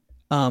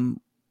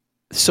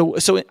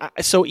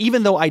 so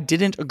even though I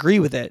didn't agree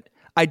with it,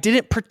 I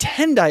didn't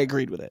pretend I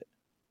agreed with it,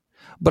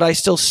 but I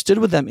still stood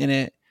with them in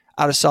it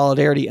out of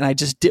solidarity. And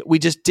we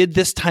just did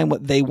this time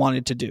what they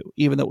wanted to do,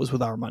 even though it was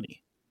with our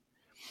money.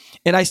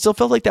 And I still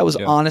felt like that was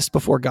honest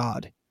before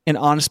God and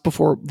honest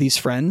before these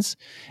friends,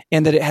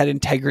 and that it had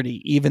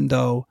integrity, even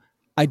though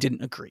I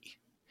didn't agree.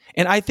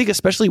 And I think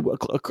especially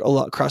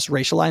across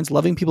racial lines,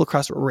 loving people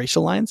across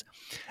racial lines,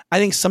 I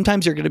think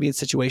sometimes you're going to be in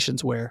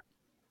situations where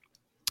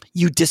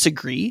you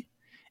disagree.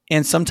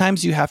 And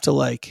sometimes you have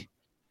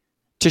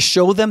to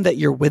show them that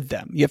you're with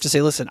them. You have to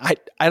say, listen, I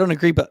don't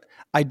agree, but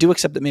I do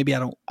accept that maybe I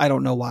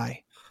don't know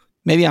why.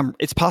 Maybe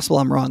it's possible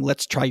I'm wrong.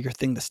 Let's try your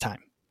thing this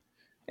time.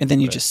 And then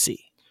you just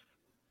see,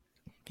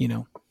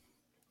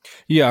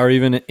 Yeah. Or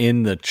even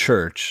in the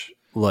church,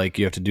 like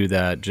you have to do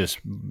that just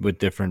with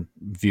different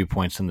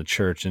viewpoints in the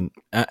church. And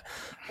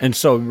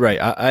so, right.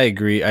 I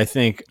agree. I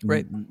think,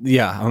 right.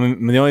 Yeah. I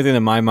mean, the only thing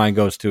that my mind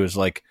goes to is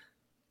like,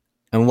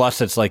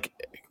 unless it's like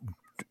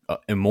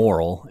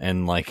immoral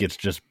and like it's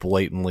just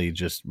blatantly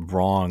just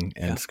wrong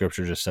and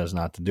scripture just says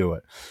not to do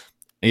it.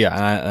 Yeah,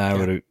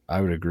 and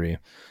I would agree.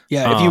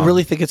 Yeah, if you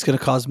really think it's going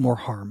to cause more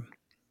harm.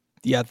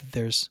 Yeah,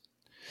 there's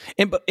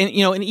but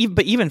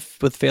even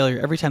with failure,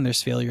 every time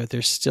there's failure,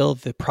 there's still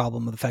the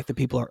problem of the fact that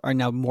people are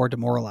now more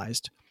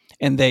demoralized,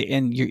 and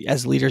you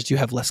as leaders you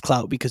have less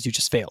clout because you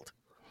just failed.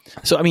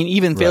 So I mean,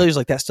 even failures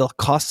like that still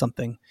cost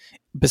something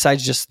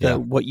besides just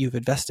what you've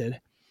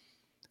invested.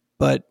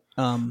 But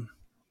I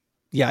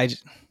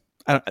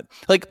don't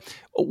like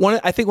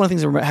I think one of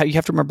the things how you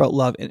have to remember about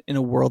love in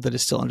a world that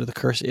is still under the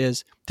curse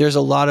is there's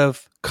a lot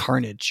of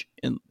carnage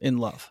in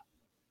love.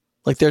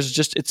 Like there's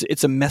just,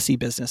 it's a messy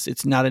business.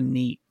 It's not a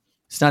neat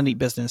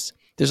business.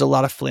 There's a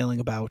lot of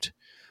flailing about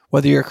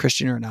whether you're a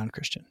Christian or a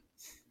non-Christian,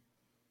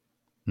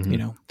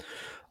 mm-hmm.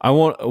 I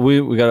want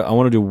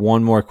to do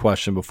one more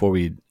question before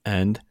we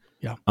end.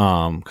 Yeah.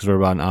 Cause we're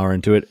about an hour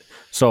into it.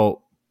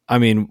 So, I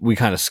mean, we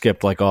kind of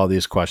skipped like all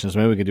these questions.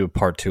 Maybe we could do a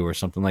part 2 or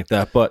something like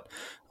that. But,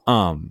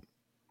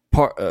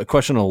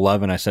 question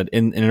 11, I said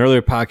in an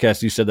earlier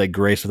podcast, you said that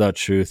grace without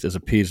truth is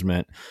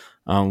appeasement.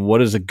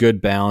 What is a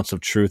good balance of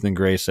truth and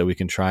grace that we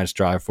can try and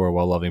strive for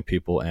while loving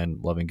people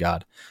and loving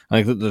God?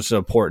 I think that's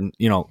important.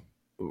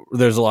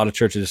 There's a lot of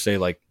churches that say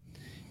like,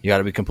 you got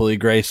to be completely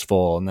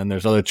graceful. And then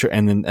there's other,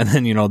 and then,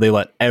 they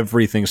let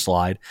everything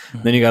slide.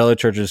 Mm-hmm. Then you got other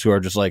churches who are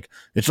just like,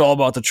 it's all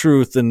about the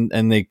truth. And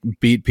they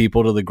beat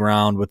people to the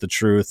ground with the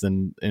truth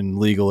and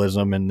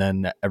legalism. And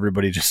then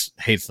everybody just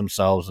hates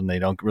themselves and they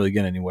don't really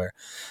get anywhere.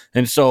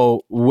 And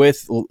so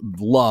with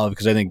love,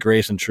 because I think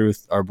grace and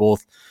truth are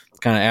both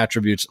kind of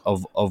attributes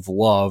of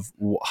love,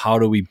 how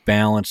do we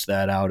balance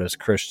that out as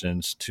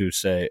Christians to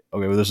say,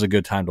 okay, well, this is a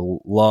good time to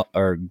love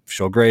or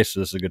show grace. So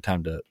this is a good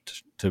time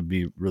to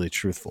be really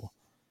truthful.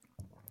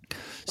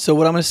 So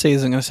what I'm going to say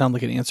isn't going to sound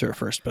like an answer at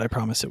first, but I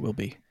promise it will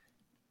be.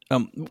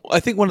 I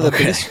think one of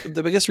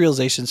the biggest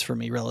realizations for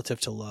me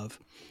relative to love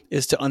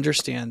is to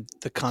understand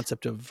the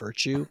concept of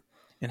virtue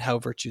and how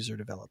virtues are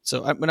developed.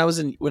 So when I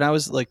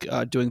was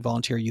doing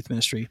volunteer youth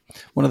ministry,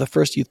 one of the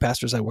first youth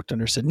pastors I worked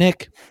under said,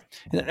 Nick,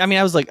 and I mean,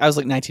 I was like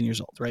 19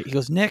 years old, right? He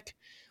goes, Nick,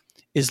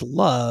 is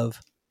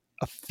love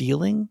a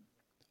feeling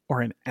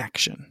or an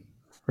action,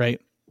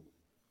 right?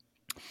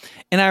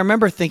 And I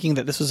remember thinking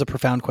that this was a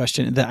profound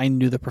question and that I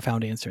knew the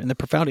profound answer. And the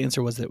profound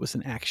answer was that it was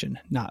an action,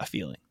 not a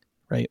feeling,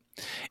 right?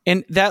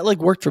 And that like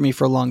worked for me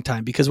for a long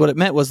time because what it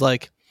meant was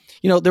like,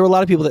 there were a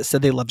lot of people that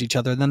said they loved each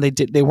other and then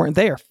they weren't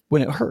there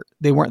when it hurt.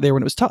 They weren't there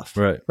when it was tough.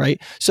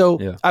 Right.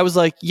 So I was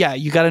like, yeah,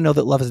 you got to know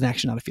that love is an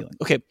action, not a feeling.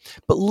 Okay.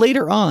 But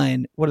later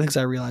on, one of the things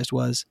I realized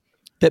was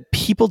that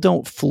people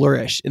don't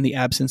flourish in the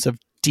absence of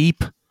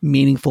deep,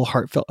 meaningful,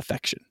 heartfelt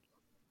affection.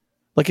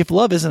 Like if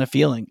love isn't a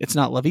feeling, it's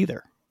not love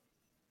either.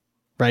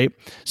 Right.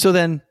 So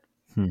then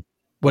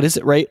what is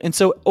it? Right. And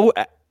so,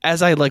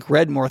 as I like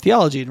read more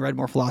theology and read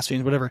more philosophy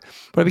and whatever,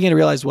 what I began to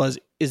realize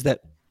is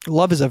that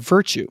love is a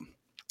virtue.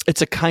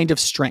 It's a kind of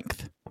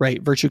strength,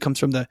 right? Virtue comes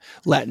from the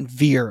Latin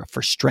vir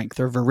for strength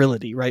or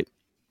virility, right?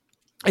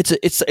 It's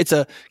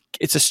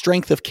a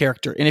strength of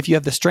character. And if you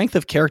have the strength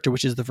of character,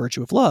 which is the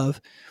virtue of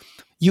love,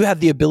 you have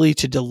the ability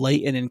to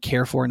delight in and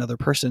care for another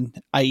person,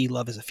 i.e.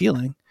 love is a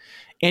feeling.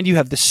 And you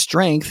have the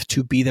strength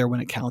to be there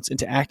when it counts and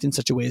to act in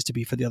such a way as to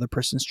be for the other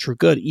person's true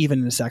good, even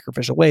in a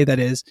sacrificial way. That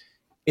is,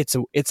 it's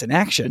an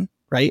action,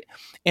 right?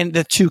 And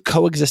the two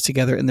coexist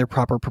together in their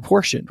proper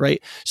proportion,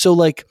 right? So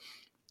like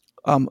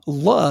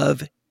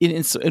love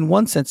in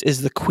one sense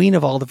is the queen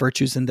of all the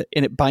virtues and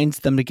it binds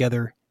them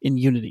together in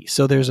unity.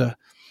 So there's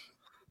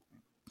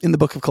in the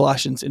book of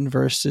Colossians in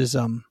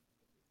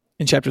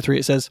chapter 3,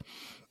 it says,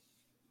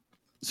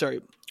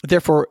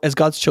 therefore, as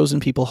God's chosen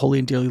people, holy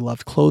and dearly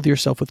loved, clothe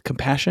yourself with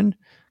compassion,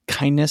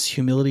 kindness,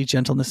 humility,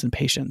 gentleness, and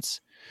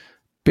patience.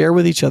 Bear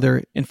with each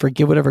other and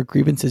forgive whatever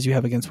grievances you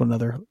have against one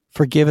another.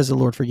 Forgive as the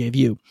Lord forgave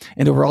you.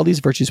 And over all these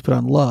virtues put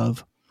on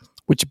love,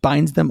 which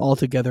binds them all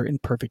together in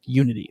perfect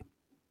unity.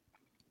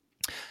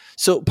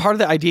 So part of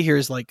the idea here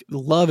is like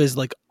love is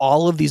like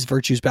all of these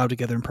virtues bow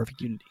together in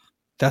perfect unity.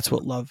 That's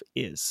what love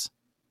is.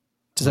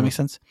 Does that make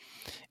sense?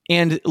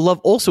 And love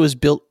also is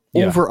built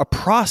over a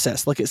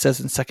process, like it says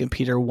in 2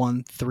 Peter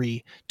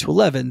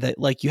 1:3-11, that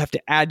like you have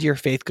to add your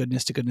faith,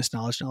 goodness to goodness,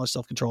 knowledge,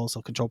 self-control,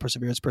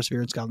 perseverance,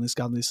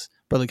 godliness,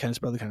 brotherly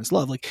kindness,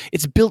 love. Like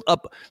it's built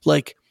up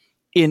like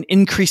in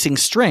increasing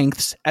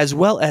strengths, as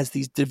well as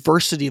these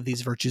diversity of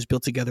these virtues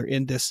built together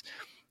in this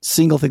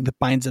single thing that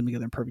binds them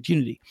together in perfect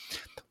unity.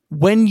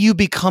 When you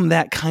become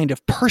that kind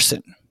of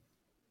person,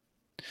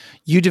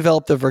 you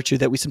develop the virtue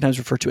that we sometimes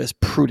refer to as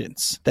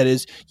prudence. That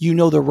is, you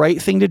know the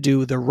right thing to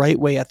do the right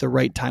way at the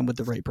right time with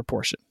the right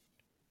proportion.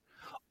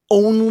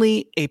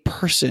 Only a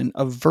person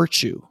of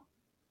virtue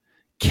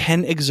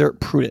can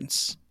exert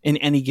prudence in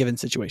any given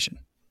situation.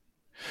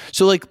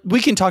 So like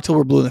we can talk till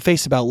we're blue in the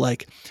face about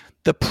like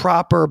the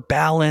proper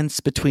balance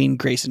between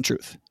grace and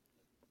truth.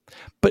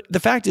 But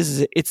the fact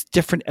is it's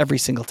different every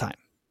single time.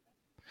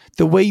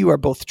 The way you are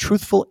both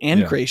truthful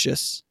and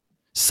gracious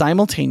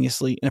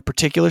simultaneously in a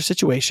particular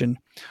situation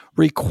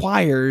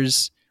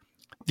requires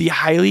the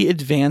highly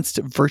advanced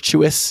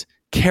virtuous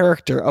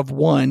character of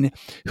one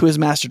who has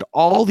mastered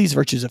all these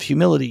virtues of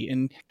humility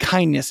and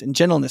kindness and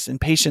gentleness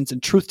and patience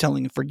and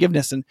truth-telling and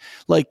forgiveness and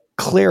like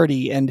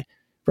clarity and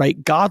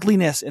right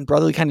godliness and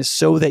brotherly kindness,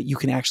 so that you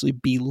can actually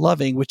be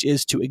loving, which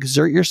is to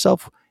exert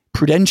yourself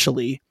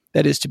prudentially.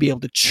 That is to be able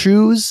to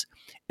choose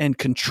and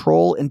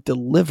control and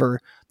deliver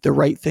the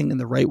right thing in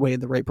the right way in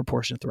the right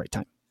proportion at the right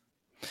time.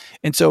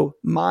 And so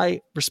my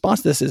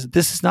response to this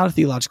is not a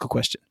theological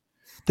question.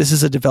 This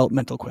is a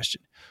developmental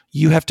question.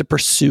 You have to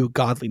pursue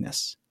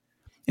godliness.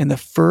 And the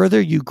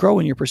further you grow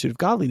in your pursuit of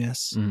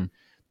godliness,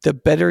 the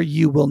better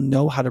you will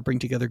know how to bring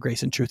together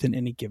grace and truth in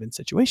any given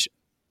situation.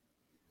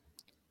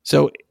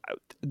 So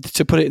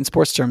to put it in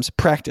sports terms,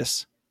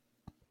 practice.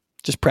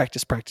 Just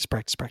practice.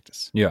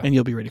 Yeah. And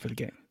you'll be ready for the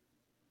game.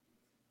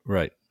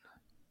 Right.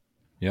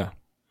 Yeah.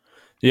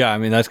 Yeah, I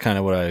mean, that's kind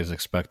of what I was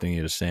expecting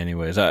you to say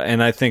anyways.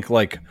 And I think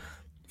like,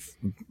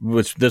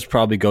 which this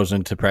probably goes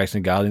into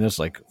practicing godliness,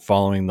 like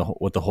following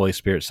what the Holy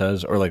Spirit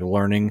says, or like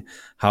learning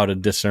how to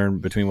discern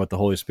between what the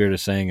Holy Spirit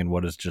is saying and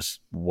what is just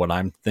what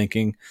I'm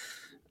thinking,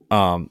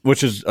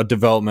 which is a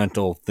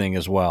developmental thing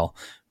as well.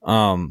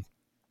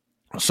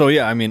 So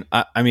yeah, I mean,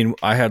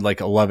 I had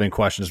like 11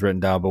 questions written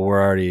down, but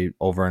we're already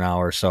over an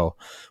hour, so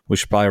we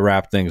should probably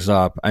wrap things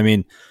up. I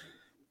mean,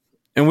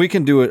 and we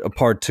can do a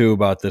part 2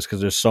 about this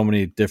because there's so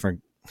many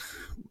different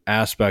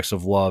aspects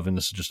of love, and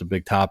this is just a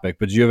big topic.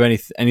 But do you have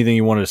anything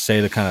you wanted to say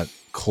to kind of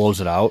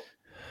close it out?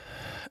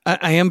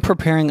 I am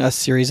preparing a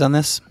series on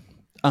this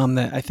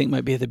that I think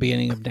might be at the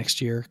beginning of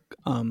next year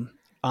on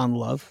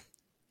love,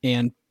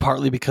 and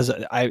partly because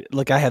I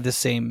have the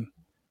same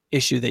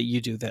issue that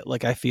you do, that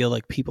like I feel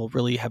like people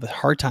really have a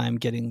hard time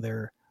getting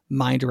their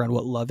mind around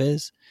what love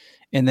is,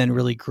 and then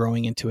really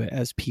growing into it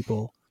as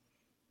people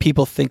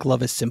think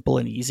love is simple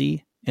and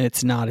easy, and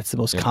it's not. It's the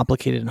most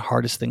complicated and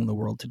hardest thing in the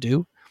world to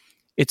do.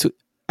 So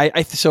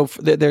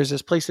there's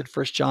this place in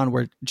 1 John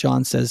where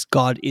John says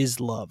God is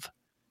love.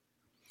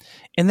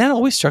 And that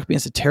always struck me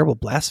as a terrible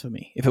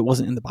blasphemy if it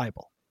wasn't in the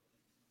Bible.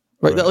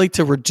 Right? Like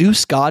to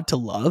reduce God to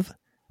love.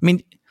 I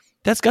mean,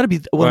 that's got to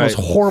be one of the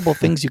most horrible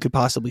things you could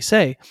possibly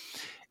say,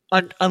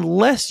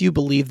 unless you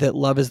believe that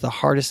love is the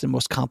hardest and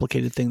most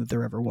complicated thing that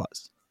there ever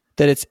was.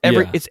 That it's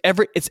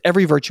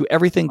every virtue,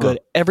 everything good,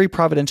 every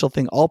providential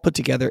thing all put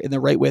together in the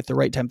right way at the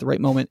right time, at the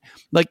right moment,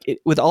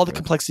 with all the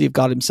complexity of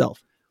God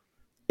himself.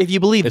 If you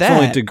believe it's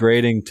only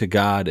degrading to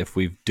God if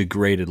we've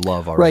degraded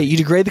love already. Right. You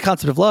degrade the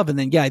concept of love, and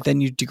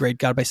then you degrade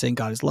God by saying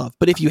God is love.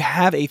 But if you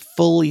have a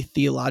fully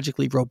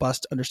theologically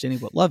robust understanding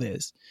of what love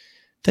is,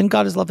 then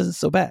God is love isn't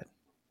so bad.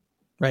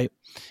 Right.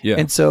 Yeah.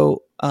 And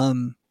so,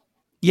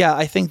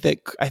 I think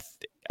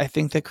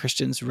that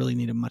Christians really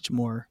need a much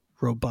more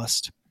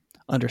robust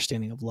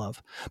understanding of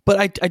love. But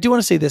I do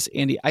want to say this,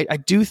 Andy. I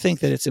do think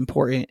that it's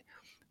important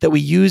that we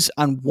use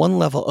on one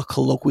level a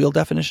colloquial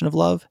definition of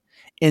love,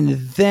 and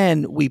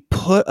then we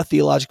put a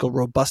theological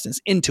robustness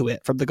into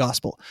it from the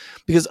gospel.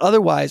 Because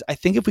otherwise, I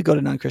think if we go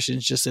to non-Christians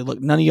and just say,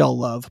 look, none of y'all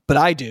love, but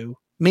I do.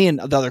 Me and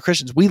the other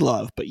Christians, we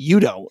love, but you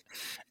don't.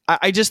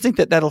 I just think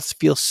that that'll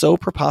feel so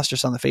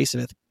preposterous on the face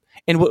of it.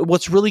 And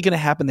what's really going to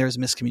happen there is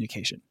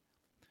miscommunication.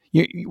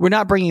 We're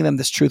not bringing them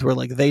this truth where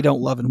like they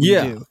don't love and we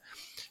do.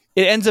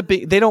 It ends up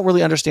being, they don't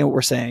really understand what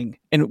we're saying,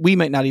 and we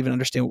might not even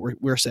understand what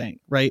we're saying,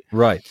 right?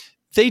 Right.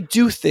 They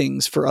do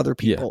things for other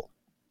people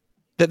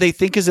that they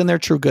think is in their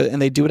true good,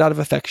 and they do it out of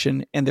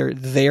affection, and they're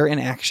there in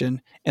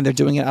action, and they're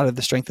doing it out of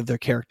the strength of their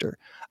character.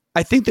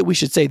 I think that we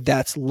should say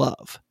that's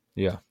love.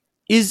 Yeah.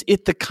 Is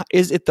it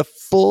the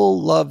full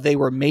love they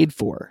were made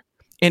for?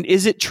 And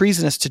is it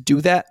treasonous to do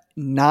that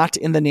not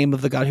in the name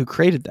of the God who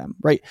created them,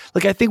 right?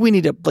 Like, I think we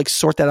need to like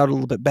sort that out a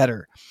little bit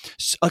better,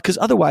 because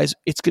otherwise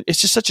it's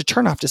just such a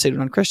turnoff to say to a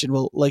non-Christian,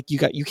 well, like you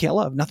can't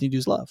love, nothing to do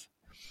is love.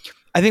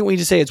 I think we need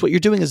to say it's what you're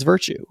doing is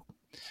virtue,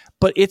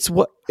 but it's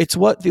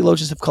what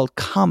theologians have called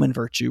common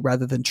virtue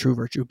rather than true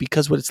virtue,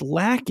 because what it's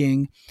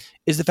lacking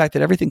is the fact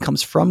that everything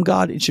comes from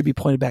God and should be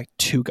pointed back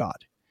to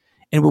God.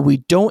 And when we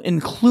don't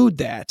include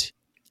that,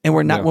 and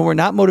when we're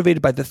not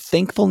motivated by the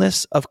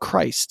thankfulness of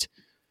Christ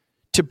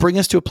to bring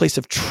us to a place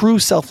of true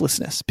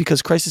selflessness,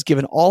 because Christ has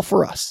given all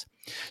for us.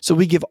 So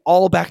we give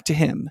all back to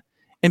him.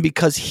 And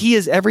because he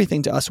is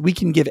everything to us, we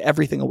can give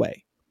everything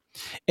away.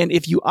 And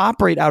if you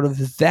operate out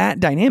of that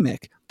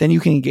dynamic, then you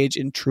can engage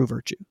in true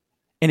virtue.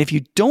 And if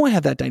you don't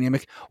have that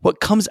dynamic,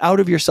 what comes out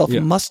of yourself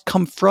must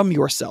come from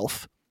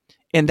yourself.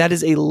 And that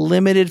is a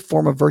limited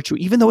form of virtue,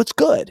 even though it's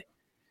good.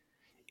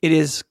 It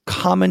is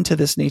common to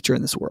this nature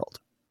in this world.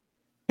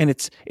 And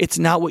it's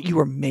not what you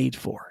were made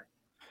for.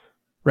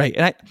 Right.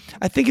 And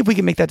I think if we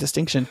can make that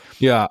distinction,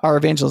 our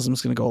evangelism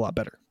is going to go a lot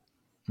better.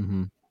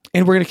 Mm-hmm.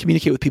 And we're going to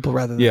communicate with people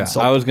rather than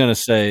insult. I was going to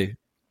say,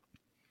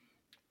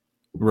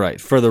 right,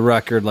 for the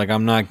record, like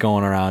I'm not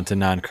going around to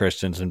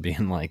non-Christians and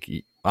being like,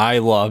 I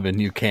love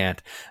and you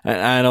can't. And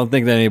I don't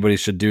think that anybody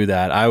should do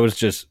that. I was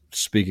just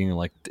speaking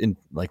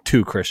like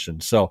to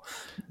Christians. So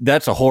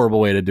that's a horrible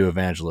way to do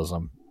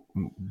evangelism.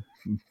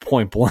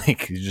 Point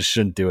blank. You just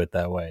shouldn't do it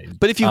that way.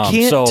 But if you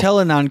can't tell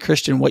a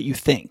non-Christian what you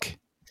think,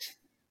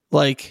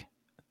 like,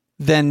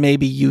 then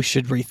maybe you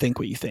should rethink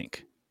what you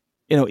think.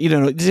 You know, do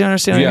you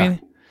understand what I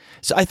mean?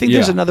 So I think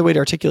there's another way to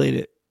articulate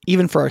it,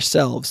 even for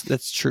ourselves.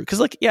 That's true. Because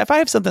like, if I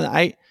have something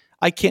that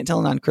I can't tell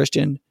a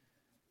non-Christian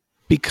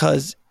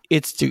because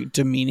it's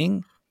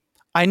demeaning,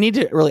 I need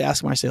to really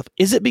ask myself,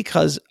 is it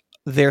because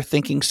they're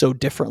thinking so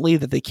differently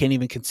that they can't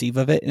even conceive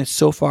of it? And it's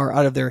so far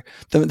out of their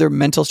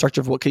mental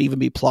structure of what could even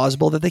be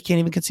plausible that they can't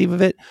even conceive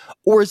of it?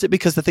 Or is it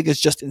because the thing is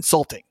just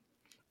insulting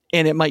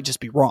and it might just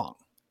be wrong?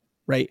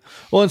 Right.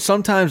 Well, and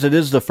sometimes it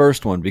is the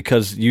first one,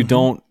 because you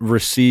don't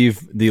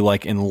receive the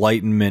like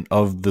enlightenment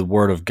of the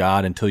Word of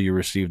God until you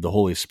receive the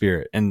Holy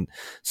Spirit. And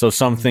so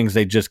some things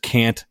they just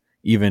can't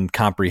even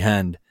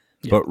comprehend,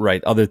 but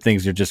other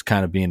things you're just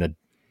kind of being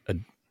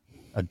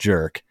a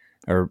jerk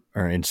or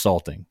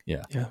insulting.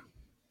 Yeah.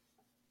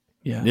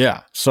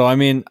 So, I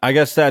mean, I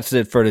guess that's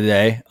it for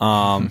today.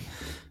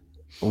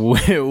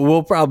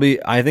 We'll probably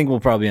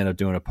end up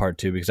doing a part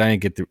 2, because I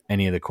didn't get through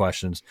any of the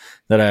questions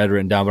that I had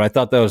written down, but I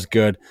thought that was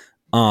good.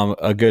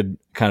 A good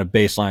kind of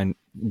baseline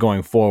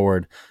going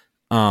forward.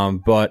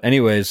 But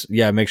anyways,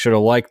 make sure to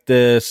like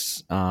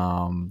this,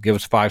 give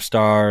us 5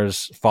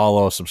 stars,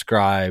 follow,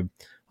 subscribe,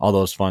 all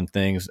those fun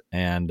things.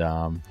 And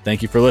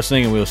thank you for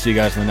listening, and we'll see you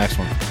guys in the next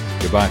one.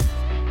 Goodbye.